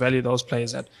value those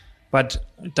players at. But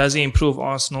does he improve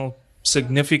Arsenal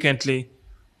significantly?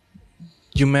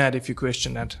 You're mad if you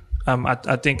question that.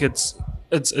 I think it's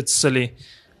silly.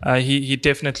 He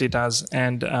definitely does,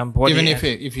 and even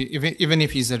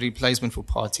if he's a replacement for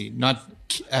Partey, not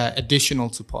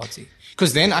additional to Partey,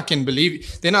 because then I can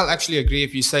believe. Then I'll actually agree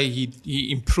if you say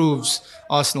he improves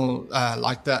Arsenal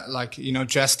like that,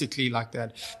 drastically like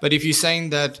that. But if you're saying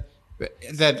that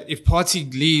if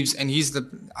Partey leaves and he's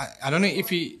I don't know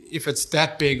if it's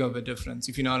that big of a difference.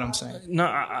 If you know what I'm saying. No,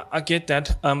 I get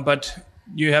that, but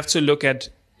you have to look at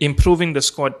improving the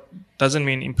squad. Doesn't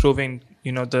mean improving,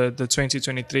 the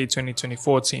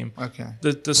 2023-2024 team. Okay.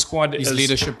 The squad his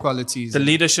leadership qualities. The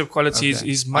leadership qualities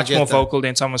is much more vocal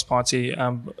than Thomas Partey.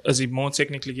 Is he more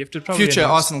technically gifted? Probably future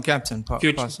Arsenal captain.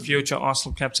 Future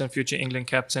Arsenal captain, future England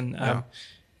captain,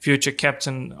 future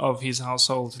captain of his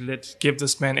household. Let's give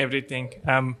this man everything.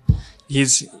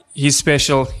 He's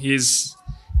special. He's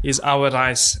our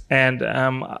Rice, and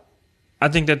I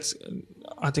think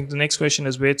the next question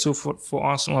is where to for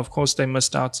Arsenal. Of course, they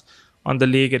missed out on the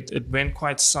league. It went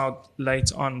quite south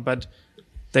late on, but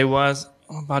they were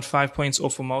about 5 points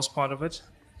off for most part of it,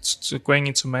 going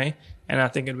into May, and I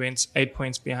think it went 8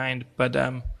 points behind. But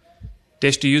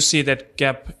Desh, do you see that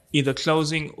gap either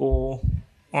closing or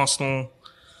Arsenal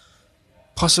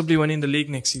possibly winning the league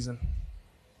next season?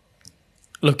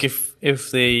 Look, if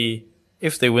they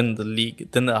win the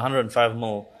league, then the 105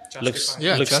 mil looks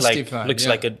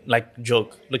like a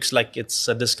joke. Looks like it's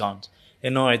a discount.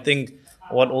 I think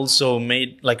what also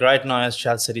made, like right now, as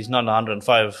Chad said, he's not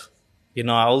 105. I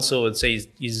also would say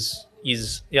he's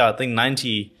I think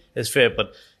 90 is fair,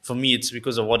 but for me it's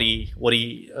because of what he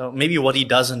maybe what he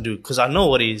doesn't do, because I know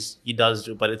what he does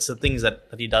do, but it's the things that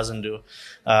he doesn't do,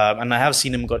 and I have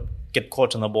seen him get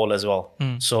caught on the ball as well.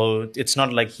 So it's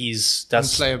not like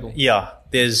that's unplayable. Yeah,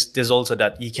 there's also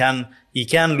that he can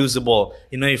lose the ball.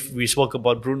 If we spoke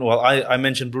about Bruno, well, I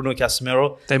mentioned Bruno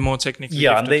Casemiro. They're more technically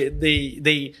gifted. And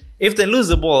they if they lose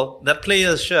the ball, that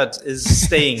player's shirt is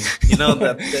staying.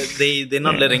 That they're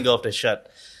not letting go of the shirt.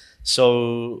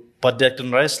 So, but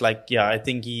Declan Rice, I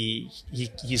think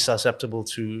he's susceptible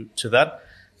to that.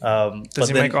 Does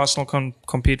he make Arsenal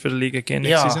compete for the league again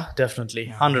next season? Yeah, definitely.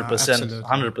 100%.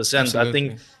 100%. I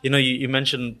think, you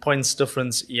mentioned points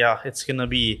difference. Yeah, it's going to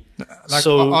be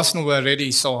Arsenal were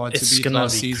already so hard to beat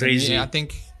last season. Crazy. Yeah, I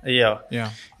think.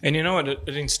 Yeah. And you know what?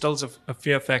 It instills a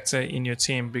fear factor in your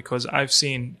team, because I've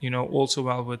seen, also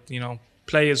well with,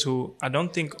 players who I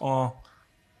don't think are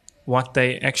what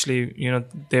they actually,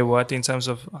 they're worth in terms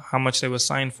of how much they were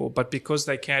signed for. But because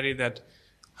they carry that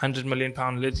 £100 million,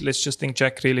 let's just think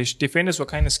Jack Grealish. Defenders were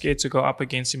kind of scared to go up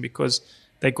against him, because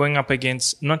they're going up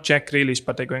against not Jack Grealish,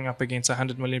 but they're going up against a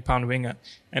 £100 million winger,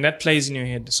 and that plays in your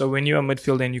head. So when you're a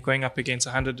midfielder and you're going up against a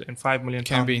 £105 million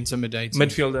can be intimidating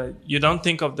midfielder, you don't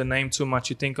think of the name too much.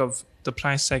 You think of the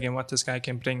price tag and what this guy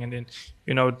can bring, and then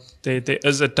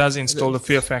it does install a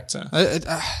fear factor. It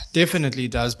definitely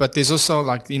does, but there's also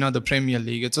the Premier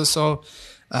League. It's also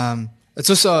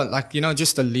just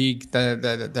the league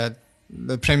that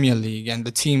the Premier League and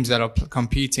the teams that are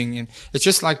competing, and it's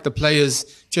just like the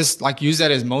players just use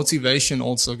that as motivation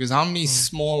also, because how many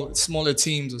smaller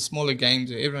teams or smaller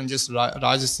games where everyone just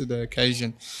rises to the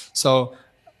occasion. So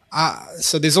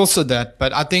there's also that,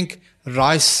 but I think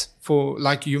Rice, for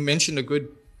you mentioned a good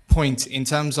point in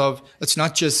terms of he's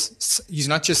not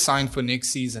just signed for next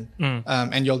season,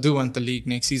 and you'll do want the league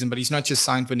next season, but he's not just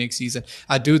signed for next season.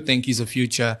 I do think he's a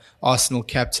future Arsenal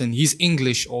captain. He's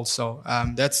English also.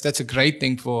 That's a great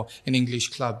thing for an English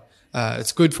club.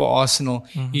 It's good for Arsenal.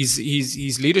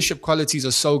 His leadership qualities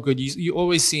are so good. You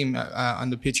always see him on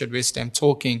the pitch at West Ham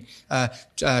talking,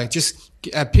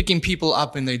 picking people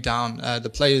up when they're down, the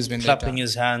players when they're down. Clapping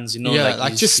his hands, he's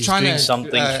trying doing to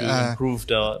something to improve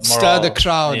the morale. Stir the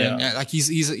crowd, and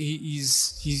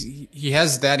he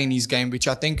has that in his game, which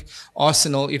I think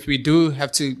Arsenal, if we do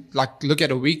have to look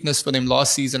at a weakness for them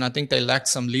last season, I think they lacked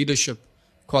some leadership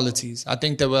qualities. I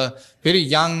think they were very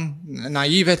young,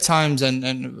 naive at times,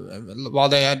 and while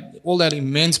they had all that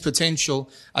immense potential,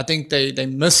 I think they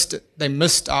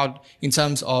missed out in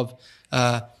terms of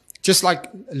just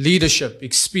leadership,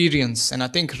 experience. And I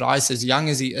think Rice, as young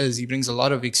as he is, he brings a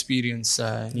lot of experience.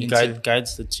 He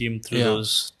guides the team through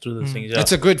those things. Yeah.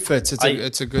 It's a good fit.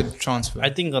 It's a good transfer. I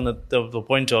think on the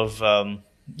point of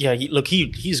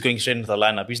he's going straight into the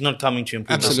lineup. He's not coming to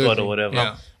improve the squad or whatever.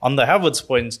 Yeah. On the Havertz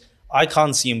points, I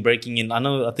can't see him breaking in.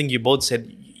 I think you both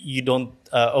said you don't.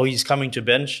 He's coming to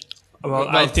bench. Well,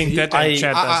 I think Chad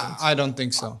doesn't. I don't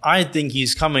think so. I think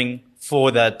he's coming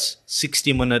for that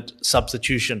 60-minute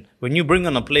substitution. When you bring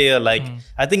on a player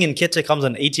I think Nketiah comes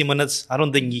on 80 minutes. I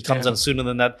don't think he comes on sooner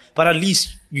than that. But at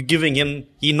least you're giving him.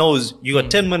 He knows you got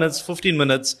 10 minutes, 15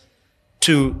 minutes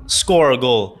to score a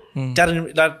goal.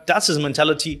 That's his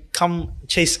mentality. Come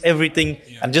chase everything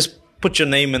and just put your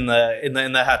name in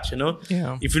the hat,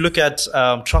 Yeah. If you look at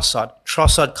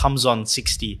Trossard comes on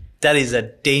 60. That is a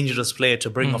dangerous player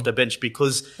to bring off the bench,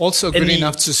 because also good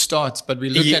enough to start. But we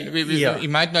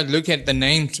might not look at the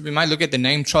name. We might look at the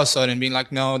name Trossard and be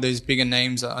like, no, there's bigger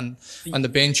names on the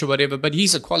bench or whatever. But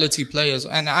he's a quality player,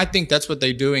 and I think that's what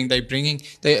they're doing.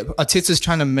 Arteta's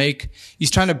trying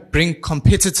to bring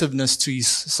competitiveness to his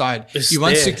side. He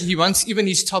wants even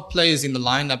his top players in the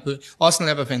lineup. Arsenal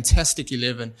have a fantastic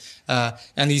 11,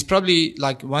 and he's probably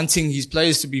wanting his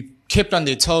players to be kept on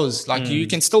their toes. You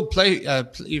can still play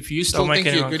if you still think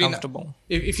you're good enough.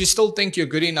 If you still think you're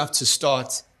good enough to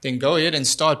start, then go ahead and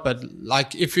start. But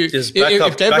if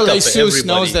Gabriel Jesus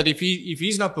knows that if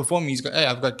he's not performing,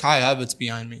 I've got Kai Havertz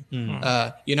behind me.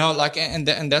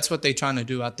 And that's what they're trying to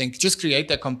do. I think just create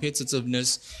that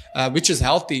competitiveness, which is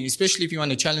healthy, especially if you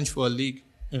want to challenge for a league.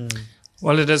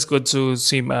 Well, it is good to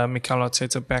see Mikel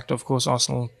Arteta backed. Of course,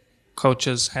 Arsenal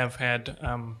coaches have had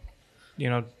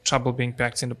trouble being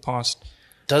backed in the past.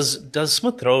 Does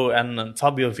Smith Rowe and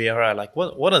Fabio Vieira,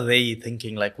 what are they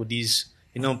thinking? With these,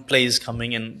 players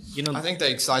coming in, I think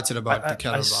they're excited about the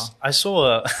caliber. I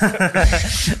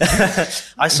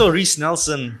saw Reece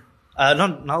Nelson.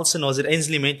 Not Nelson, was it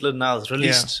Ainsley Maitland-Niles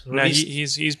released? Yeah. No,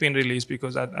 he's been released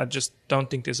because I just don't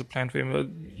think there's a plan for him.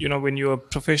 When you're a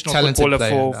professional talented footballer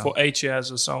player, for 8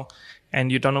 years or so,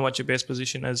 and you don't know what your best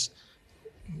position is,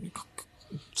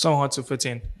 so hard to fit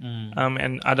in.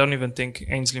 And I don't even think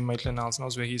Ainsley Maitland-Niles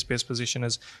knows where his best position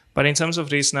is. But in terms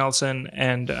of Reece Nelson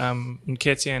and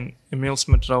Nketiah and Emile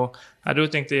Smith-Rowe, I do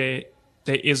think there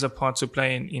is a part to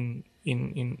play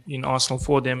in Arsenal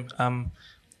for them.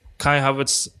 Kai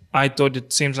Havertz, I thought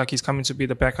it seems like he's coming to be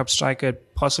the backup striker.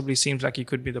 It possibly seems like he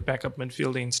could be the backup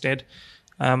midfielder instead.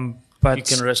 But you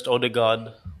can rest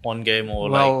Odegaard one game, or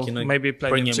maybe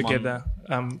play them together.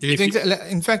 Do you think?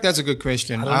 In fact, that's a good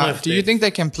question. I don't know if do you think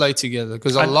they can play together?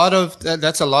 Because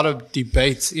that's a lot of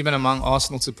debates, even among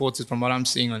Arsenal supporters, from what I'm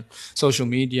seeing on social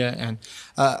media, and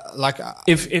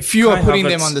if you are putting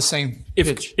them on the same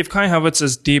pitch. If Kai Havertz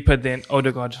is deeper than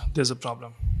Odegaard, there's a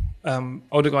problem.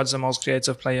 Odegaard's the most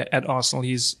creative player at Arsenal.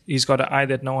 He's got an eye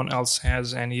that no one else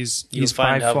has, and he's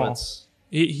by far.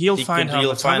 He'll find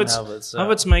Havertz.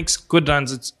 Havertz makes good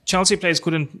runs. Chelsea players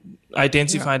couldn't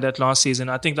identify that last season.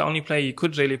 I think the only player he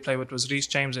could really play with was Reece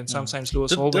James and sometimes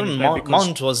Lewis Hall.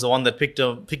 Mount was the one that picked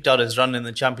out his run in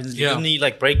the Champions League. Yeah. Didn't he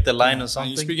break the line or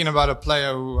something? You're speaking about a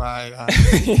player who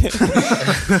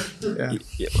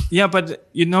Yeah, but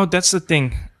that's the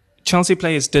thing. Chelsea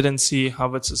players didn't see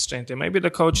Havertz's strength. Maybe the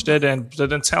coach did and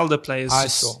didn't tell the players. I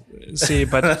saw. See,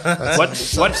 but what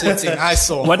Havertz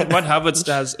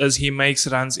does is he makes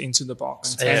runs into the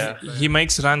box. Yeah. He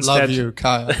makes runs. Love you,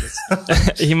 Kyle.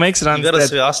 He makes runs. You got to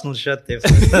say Arsenal shirt there.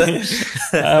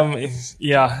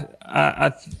 Yeah.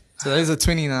 Today's the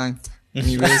 29th. And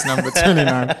he wears number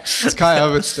 29. It's Kai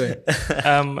Havertz Day.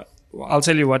 I'll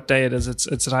tell you what day it is.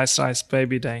 It's Rice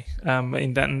Baby Day.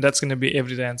 And that's going to be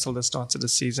every day until the start of the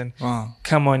season. Wow.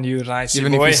 Come on, you Rice.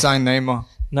 Even if you sign Neymar.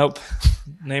 Nope.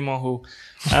 Neymar who?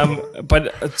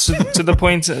 But to the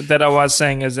point that I was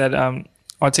saying is that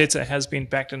Arteta has been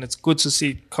backed, and it's good to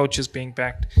see coaches being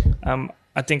backed.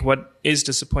 I think what is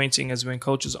disappointing is when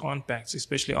coaches aren't backed,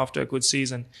 especially after a good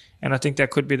season. And I think that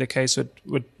could be the case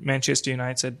with Manchester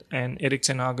United and Erik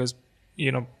ten Hag's.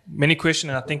 Many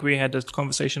question, and I think we had this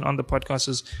conversation on the podcast,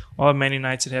 is, are Man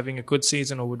United having a good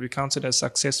season, or would we count it as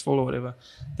successful or whatever?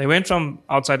 They went from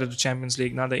outside of the Champions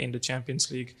League, now they're in the Champions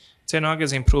League. Ten Hag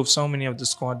has improved so many of the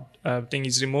squad.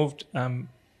 He's removed,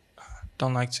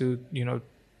 don't like to,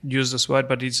 use this word,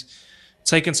 but he's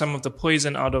taken some of the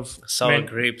poison out of sour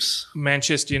grapes.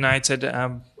 Manchester United,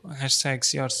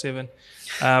 #CR7,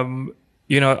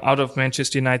 out of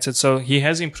Manchester United. So he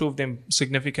has improved them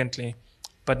significantly.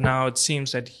 But now it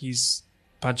seems that his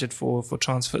budget for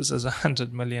transfers is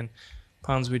 £100 million,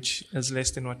 which is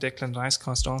less than what Declan Rice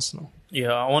cost Arsenal.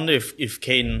 Yeah, I wonder if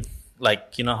Kane,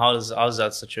 how's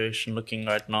that situation looking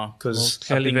right now? Because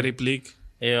clearly very bleak.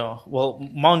 Yeah, well,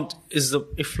 Mount is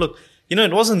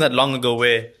it wasn't that long ago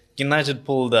where United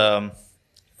pulled,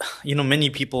 many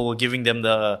people were giving them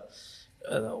the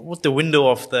window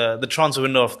of the transfer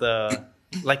window of the,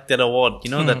 that award,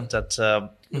 that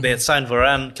they had signed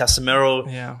Varane, Casemiro.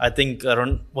 Yeah. I think,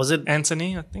 was it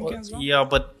Anthony? I think as well. Yeah,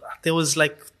 but there was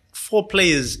 4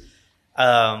 players,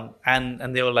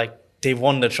 and they were they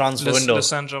won the transfer window.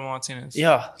 Lisandro Martinez.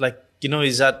 Yeah,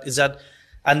 is that,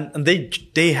 and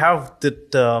they have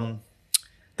the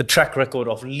track record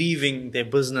of leaving their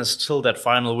business till that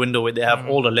final window where they have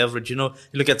all the leverage. You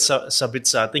look at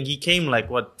Sabitzer. I think he came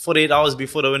 48 hours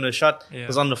before the window shut. Yeah.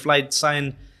 Was on the flight,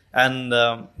 signed. And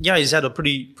he's had a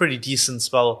pretty decent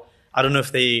spell. I don't know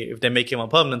if they make him a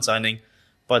permanent signing,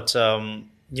 but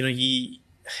he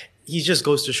just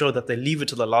goes to show that they leave it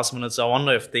to the last minute. So I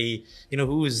wonder if they,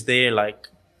 who is there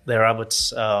their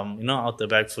rabbits, out the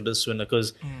back for this window,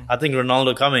 because I think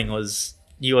Ronaldo coming was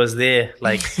there,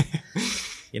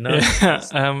 Yeah.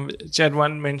 Chad,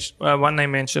 one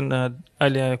name mentioned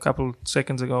earlier a couple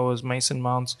seconds ago was Mason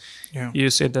Mount. Yeah. You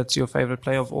said that's your favorite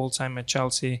player of all time at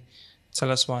Chelsea. Tell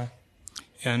us why.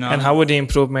 Yeah, no. And how would he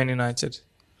improve Man United?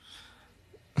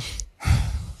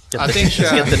 Get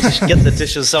the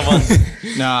tissue, someone.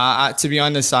 No, to be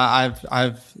honest,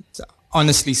 I've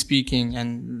honestly speaking,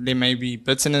 and there may be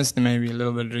bitterness, there may be a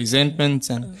little bit of resentment,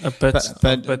 and a bit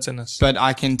of bitterness. But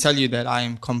I can tell you that I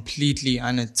am completely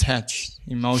unattached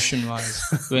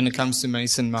emotion-wise when it comes to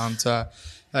Mason Mount.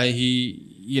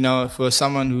 He, for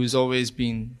someone who's always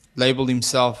been labelled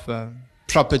himself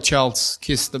proper Chelsea,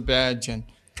 kiss the badge, and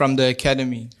from the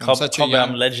academy. Such a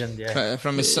young legend, yeah.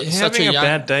 Having a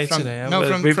bad day today.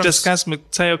 We've discussed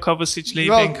Mateo Kovacic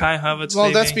leaving, Kai Havertz leaving.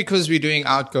 Well, that's because we're doing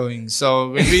outgoings.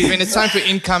 So when it's time for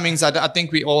incomings, I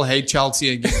think we all hate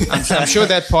Chelsea again. I'm sure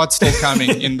that part's still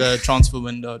coming in the transfer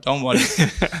window. Don't worry.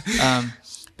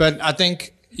 But I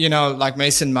think,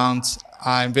 Mason Mount,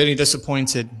 I'm very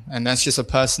disappointed, and that's just a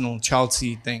personal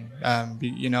Chelsea thing.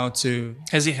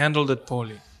 Has he handled it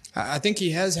poorly? I think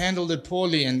he has handled it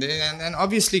poorly, and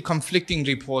obviously conflicting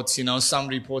reports. Some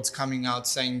reports coming out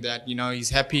saying that he's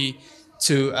happy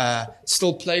to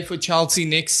still play for Chelsea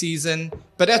next season.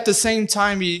 But at the same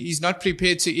time, he's not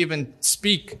prepared to even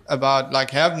speak about,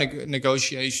 like, have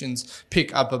negotiations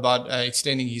pick up about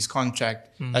extending his contract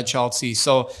at Chelsea.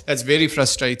 So that's very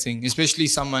frustrating, especially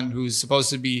someone who's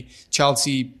supposed to be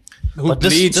Chelsea, who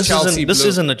bleeds Chelsea blue. This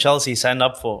isn't a Chelsea signed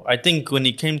up for. I think when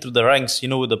he came through the ranks,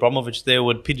 with Abramovich there,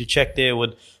 with Peter Cech there,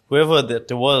 with whoever that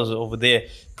there was over there,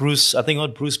 Bruce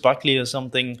Buckley or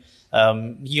something.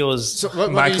 He was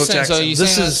Michael Jackson.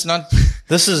 So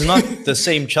this is not the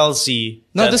same Chelsea.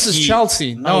 No, this is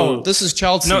Chelsea. No, this is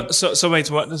Chelsea. No, so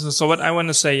wait. What I want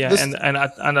to say, and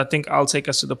I think I'll take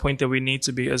us to the point that we need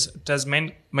to be is: does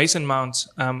Mason Mount?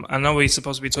 I know we're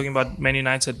supposed to be talking about Man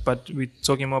United, but we're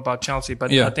talking more about Chelsea.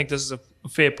 But I think this is a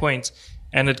fair point,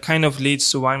 and it kind of leads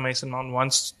to why Mason Mount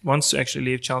wants to actually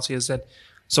leave Chelsea. Is that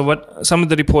so? What some of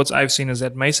the reports I've seen is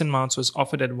that Mason Mount was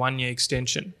offered a 1-year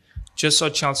extension, just so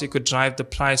Chelsea could drive the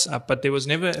price up, but there was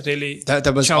never really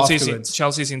that was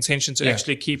Chelsea's intention to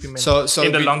actually keep him in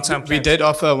the long-term plan. We did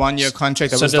offer a 1-year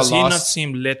contract. Does he not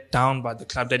seem let down by the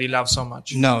club that he loves so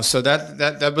much? No, so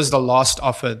that was the last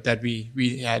offer that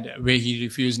we had, where he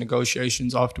refused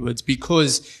negotiations afterwards,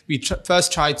 because we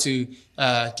first tried to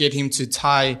get him to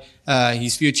tie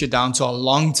his future down to a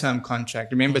long-term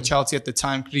contract. Remember, Chelsea at the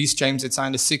time, Reece James had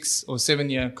signed a 6 or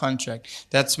 7-year contract.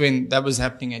 That's when that was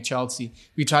happening at Chelsea.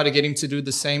 We tried to get him to do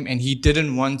the same, and he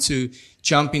didn't want to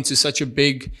jump into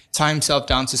tie himself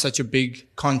down to such a big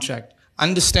contract.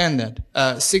 Understand that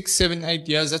 6, 7, 8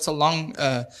 years, that's a long,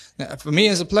 for me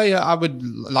as a player, I would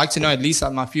like to know at least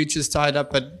that my future's tied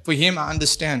up. But for him, I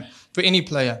understand. For any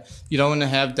player, you don't want to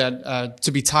have that,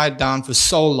 to be tied down for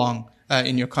so long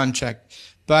in your contract.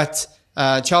 But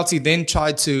Chelsea then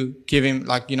tried to give him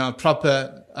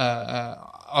offer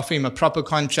him a proper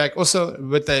contract, also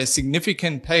with a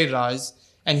significant pay rise,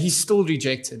 and he still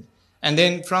rejected. And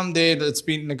then from there,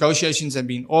 negotiations have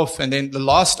been off. And then the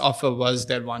last offer was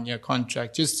that 1-year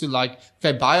contract, just to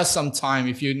buy us some time.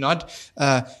 If you're not,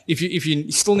 if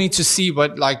you still need to see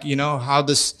what, how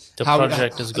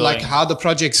project is going, how the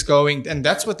project's going. And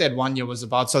that's what that 1 year was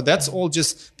about. So that's all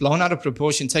just blown out of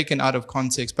proportion, taken out of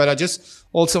context. But I just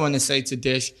also want to say to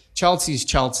Desh, Chelsea's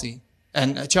Chelsea,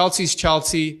 and Chelsea's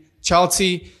Chelsea.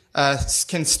 Chelsea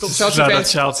can still, Chelsea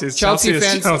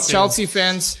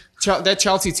fans, that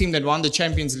Chelsea team that won the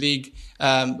Champions League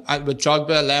with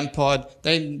Drogba, Lampard,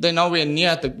 they're nowhere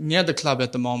near the club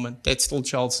at the moment. That's still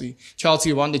Chelsea.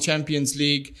 Chelsea won the Champions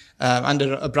League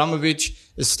under Abramovich.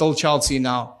 Is still Chelsea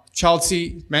now.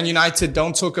 Chelsea, Man United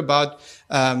don't talk about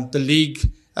the league.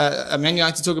 Man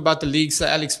United talk about the league Sir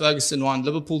Alex Ferguson won.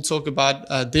 Liverpool talk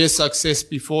about their success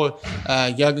before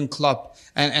Jurgen Klopp.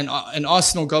 And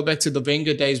Arsenal go back to the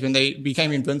Wenger days when they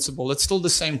became invincible. It's still the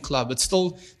same club. It's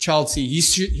still Chelsea.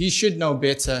 He should know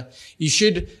better.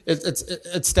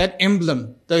 It's that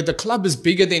emblem. The club is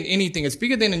bigger than anything. It's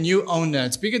bigger than a new owner.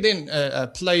 It's bigger than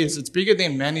players. It's bigger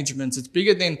than management. It's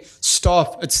bigger than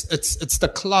staff. It's the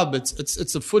club.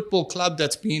 It's a football club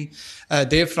that's been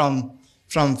there for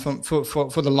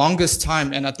the longest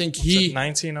time. And I think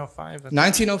 1905.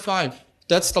 1905.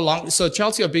 That's the long. So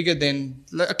Chelsea are bigger than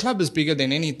a club is bigger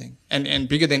than anything and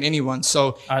bigger than anyone.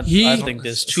 So I think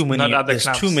there's too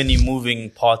many moving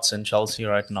parts in Chelsea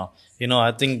right now.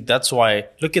 I think that's why.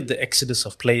 Look at the exodus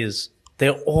of players.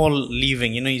 They're all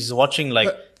leaving. He's watching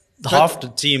half the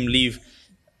team leave.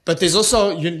 But there's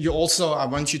also I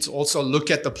want you to also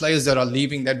look at the players that are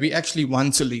leaving that we actually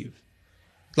want to leave.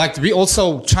 We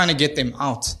also trying to get them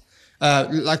out.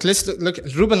 Let's look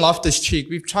at Ruben Loftus-Cheek.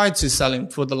 We've tried to sell him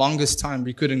for the longest time.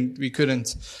 We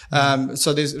couldn't.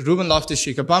 So there's Ruben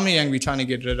Loftus-Cheek. Aubameyang we're trying to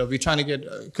get rid of. We're trying to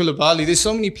get Koulibaly. There's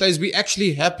so many players. We're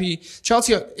actually happy.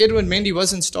 Chelsea, Edwin Mendy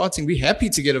wasn't starting. We're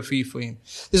happy to get a fee for him.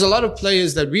 There's a lot of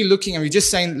players that we're looking and we're just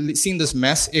seen this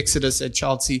mass exodus at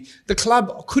Chelsea. The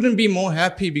club couldn't be more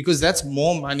happy because that's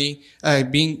more money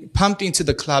being pumped into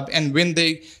the club. And when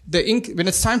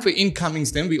it's time for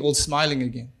incomings, then we're all smiling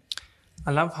again. I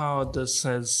love how this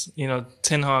has,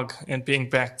 Ten Hag and being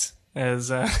backed as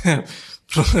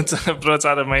brought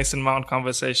out a Mason Mount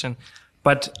conversation.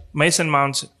 But Mason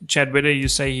Mount, Chad, whether you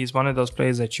say he's one of those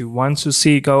players that you want to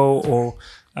see go or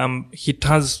he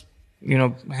does,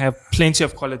 have plenty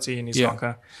of quality in his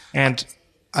soccer. And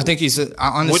I think he's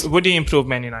would he improve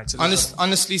Man United?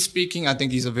 Honestly speaking, I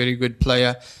think he's a very good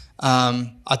player.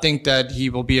 I think that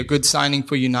he will be a good signing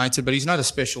for United, but he's not a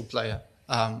special player.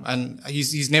 And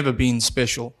he's never been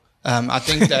special. I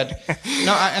think that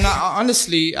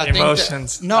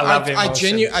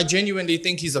I genuinely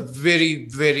think he's a very,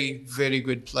 very, very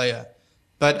good player.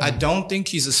 But I don't think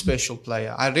he's a special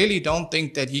player. I really don't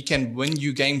think that he can win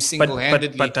you games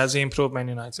single-handedly. But does he improve Man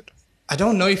United? I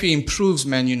don't know if he improves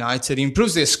Man United. He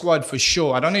improves their squad for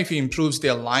sure. I don't know if he improves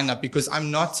their lineup because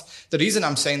the reason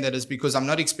I'm saying that is because I'm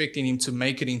not expecting him to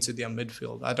make it into their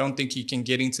midfield. I don't think he can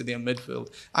get into their midfield.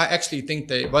 I actually think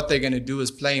what they're going to do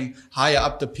is play him higher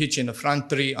up the pitch in the front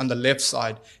three on the left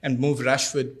side and move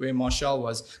Rashford where Martial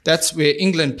was. That's where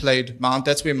England played Mount.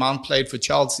 That's where Mount played for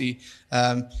Chelsea.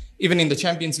 Even in the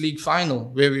Champions League final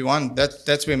where we won,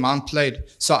 that's where Mount played.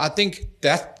 So I think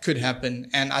that could happen.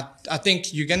 And I think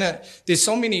there's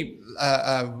so many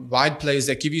wide players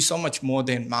that give you so much more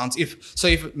than Mount.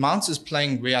 If Mount is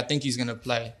playing where I think he's going to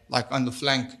play, like on the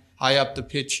flank, high up the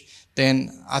pitch, then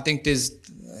I think there's,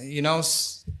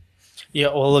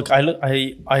 Yeah, well, look,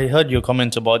 I heard your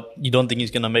comment about you don't think he's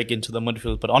going to make it into the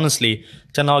midfield. But honestly,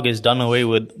 Ten Hag has done away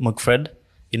with McFred.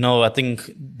 I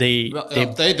think they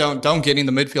don't get in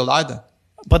the midfield either.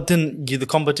 But then the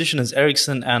competition is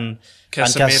Eriksen and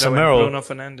Casemiro. And Bruno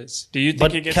Fernandes. Do you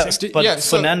think he gets in? But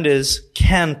Fernandes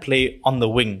can play on the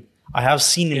wing. I have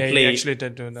seen him play. He actually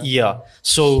did do that. Yeah.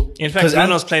 So in fact,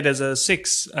 Bruno's played as a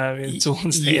 6 so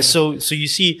you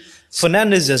see,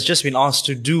 Fernandes has just been asked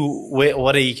to do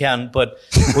what he can, but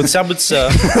with Sabitzer,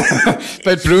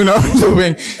 but Bruno on the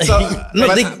wing. So,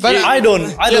 I don't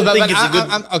think it's a good.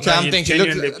 I'm thinking.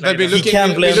 We're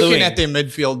looking at their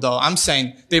midfield though. I'm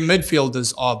saying their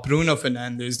midfielders are Bruno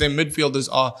Fernandes. Their midfielders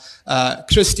are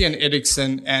Christian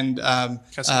Eriksen and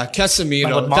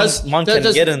Casemiro. But Mount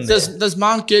can get in there. Does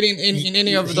Mount get in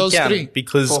any of those three?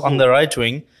 Because on the right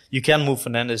wing, you can move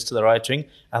Fernandes to the right wing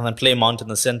and then play Mount in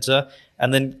the center.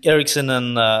 And then Eriksen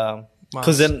and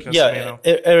because then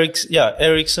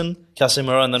Eriksen,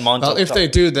 Casemiro, and then Mount. Well, if they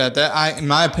do that, in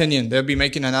my opinion, they'll be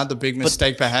making another big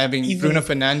mistake by having Bruno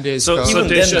Fernandes. So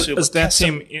is that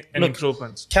team an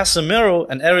improvement? Casemiro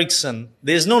and Eriksen,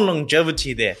 there's no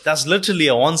longevity there. That's literally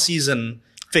a one-season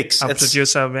fix. Our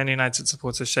producer, Man United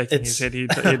supporter, shaking his head. He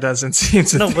doesn't seem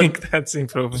to think that's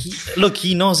improvement. Look,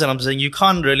 he knows that I'm saying. You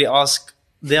can't really ask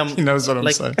them. He knows what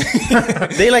I'm saying.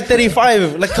 They're like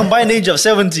 35, like combined age of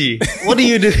 70. What are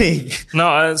you doing?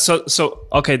 No, so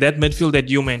okay, that midfield that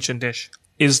you mentioned, Dish,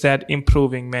 is that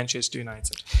improving Manchester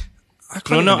United?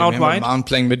 Bruno out wide. Mount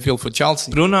playing midfield for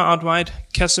Chelsea. Bruno out wide,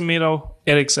 Casemiro,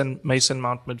 Eriksen, Mason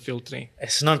Mount midfield 3.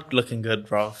 It's not looking good,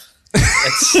 bro.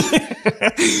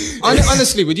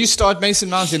 Honestly, would you start Mason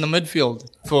Mount in the midfield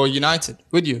for United?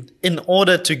 Would you? In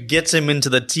order to get him into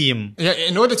the team. Yeah,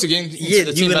 in order to get into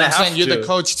the team. But I'm saying you're the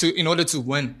coach in order to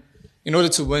win. In order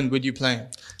to win, would you play him?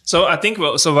 So I think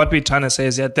what we're trying to say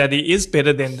is that he is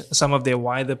better than some of their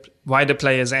wider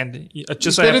players, and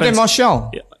he's better than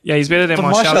Martial. Yeah, he's better than but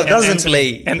Martial. Doesn't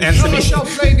play. And Anthony. Martial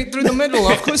played it through the middle.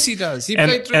 Of course he does. He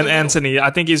played through the middle. Anthony, I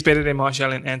think he's better than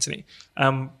Martial and Anthony.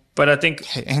 But I think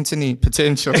Anthony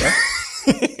potential. Right?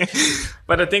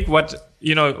 But I think what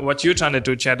you're trying to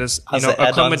do, Chad, is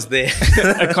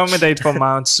accommodate for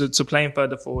Mounts to play him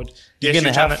further forward. You're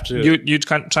gonna have to. You're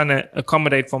trying to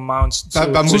accommodate for Mounts by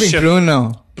moving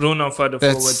Bruno further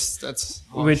forward. That's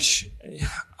which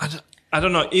I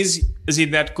don't know. Is he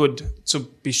that good to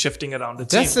be shifting around the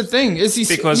team? That's the thing. He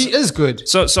is good.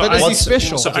 So but is he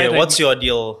special? What's your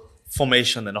ideal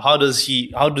formation then? How do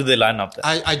they line up then?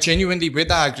 I genuinely,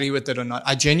 whether I agree with it or not,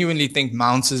 I genuinely think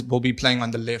Mounts will be playing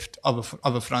on the left of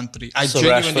a front three. I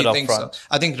genuinely think so.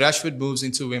 I think Rashford moves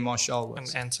into where Martial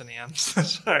was. And Anthony, I'm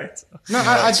sorry. No,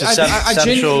 I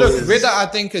genuinely look. Whether I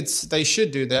think they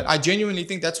should do that, I genuinely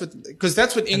think that's what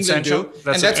England do,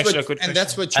 and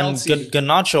that's what Chelsea. And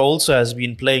Garnacho also has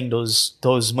been playing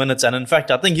those minutes, and in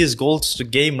fact, I think his goals to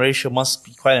game ratio must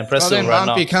be quite impressive right now.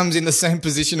 Mount becomes in the same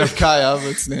position of Kai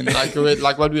Havertz then.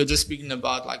 Like what we were just speaking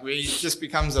about, like where he just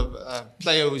becomes a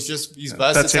player who's just his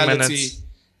versatility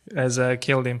has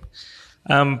killed him.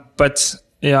 But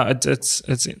yeah, it's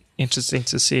interesting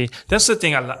to see. That's the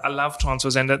thing. I love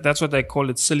transfers, and that's what they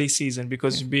call it, silly season,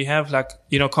 because we have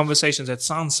conversations that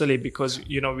sound silly because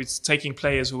we're taking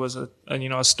players who was a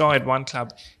star at one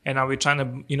club, and now we're trying to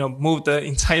move the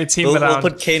entire team around.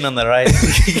 We'll put Kane on the right.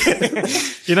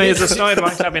 He's a star at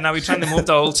one club, and now we're trying to move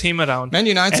the whole team around. Man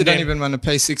United don't even want to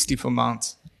pay 60 for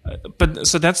Mount. But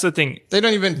so that's the thing. They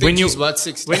don't even think he's worth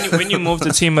 60. When you move the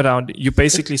team around, you're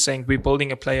basically saying we're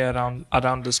building a player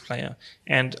around this player.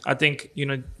 And I think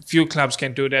few clubs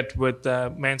can do that with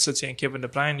Man City and Kevin De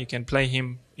Bruyne. You can play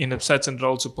him in a certain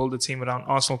role to build the team around.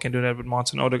 Arsenal can do that with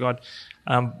Martin Odegaard.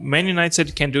 Man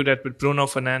United can do that with Bruno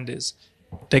Fernandes.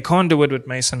 They can't do it with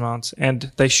Mason Mount,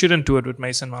 and they shouldn't do it with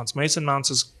Mason Mount. Mason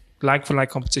Mount's like-for-like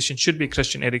competition should be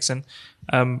Christian Eriksen.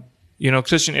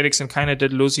 Christian Eriksen kind of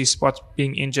did lose his spot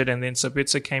being injured, and then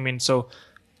Sabitzer came in. So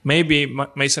maybe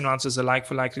Mason Mount is a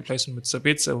like-for-like replacement with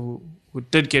Sabitzer, who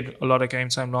did get a lot of game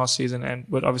time last season, and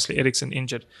with obviously Eriksen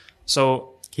injured.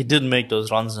 So He did make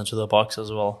those runs into the box as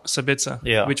well. Sabitzer,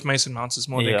 Yeah. which Mason Mount is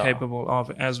more than capable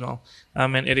of as well.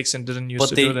 And Eriksen didn't used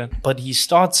to do that. But he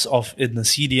starts off in the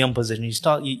CDM position.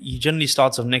 He generally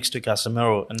starts off next to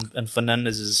Casemiro, and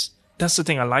Fernandes is... That's the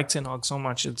thing, I like Ten Hag so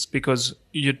much. It's because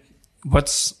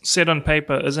what's said on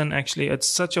paper isn't actually... It's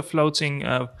such a floating...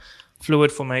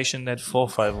 fluid formation that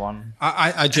 4-5-1.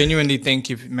 I genuinely think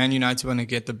if Man United want to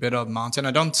get the better of Mount, and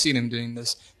I don't see them doing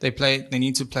this, they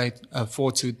need to play a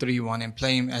 4-2-3-1 and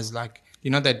play him as like,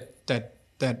 that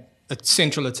a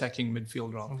central attacking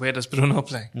midfield role. Where does Bruno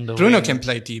play? Bruno can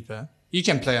play deeper. He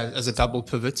can play as a double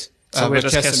pivot. So where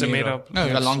does Casemiro play?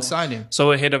 No, alongside him.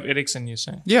 So ahead of Eriksen, you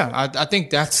say? Yeah, I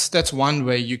think that's one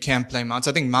way you can play Mount.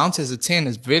 I think Mount as a 10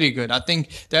 is very good. I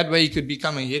think that way he could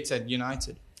become a hit at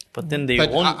United. But then they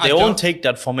won't take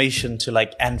that formation to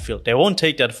like Anfield. They won't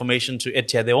take that formation to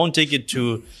Etihad. They won't take it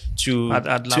to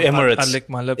Emirates. I'd lick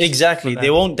my lips. Exactly. They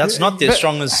won't. That's not their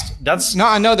strongest. That's no.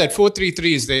 I know that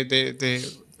 4-3-3 is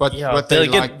what they like.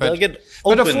 They'll get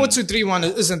open. But a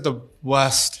 4-2-3-1 isn't the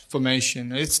worst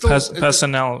formation. It's still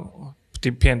personnel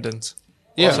dependent.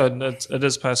 Yeah. Also, it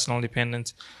is personnel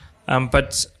dependent.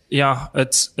 But yeah,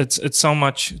 it's so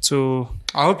much to.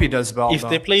 I hope he does well. If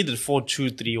they played the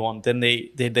 4-2-3-1, then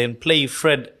they then play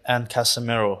Fred and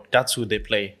Casemiro. That's who they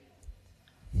play.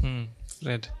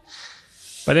 Fred.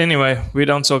 But anyway, we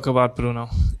don't talk about Bruno.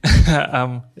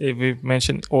 We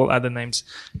mentioned all other names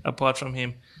apart from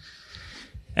him.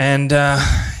 And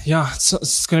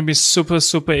it's going to be super,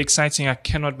 super exciting. I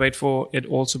cannot wait for it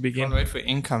all to begin. Can't wait for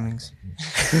incomings.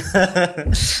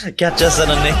 Catch us on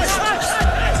the next.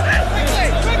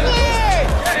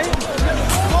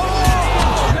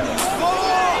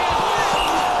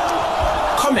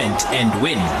 Comment and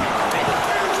win.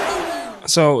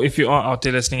 So if you are out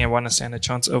there listening and want to stand a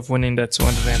chance of winning that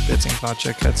 200 Rand betting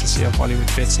voucher courtesy of Hollywood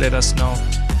Bets, let us know.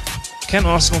 Can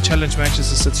Arsenal challenge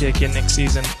Manchester City again next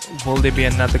season? Will there be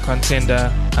another contender?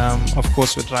 Of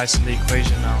course, with Rice in the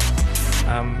equation now.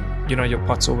 Your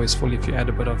pot's always full if you add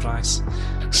a bit of rice.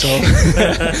 So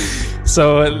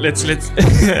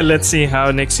let's see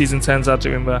how next season turns out.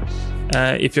 Remember,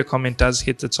 if your comment does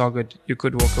hit the target, you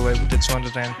could walk away with the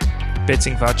 200 Rand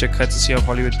betting voucher courtesy of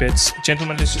Hollywood Bets.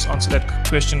 Gentlemen, let's just answer that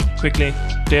question quickly.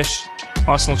 Dash,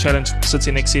 Arsenal challenge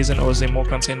City next season, or is there more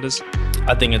contenders?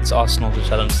 I think it's Arsenal to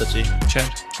challenge City. Chad?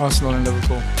 Arsenal and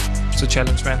Liverpool. To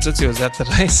challenge Man City, was that the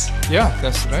race? Yeah,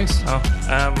 that's the race. Oh,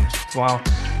 wow.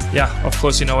 Yeah, of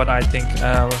course, you know what I think.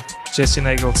 Jesse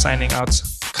Nagel signing out.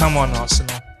 Come on,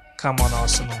 Arsenal. Come on,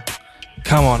 Arsenal.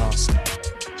 Come on, Arsenal.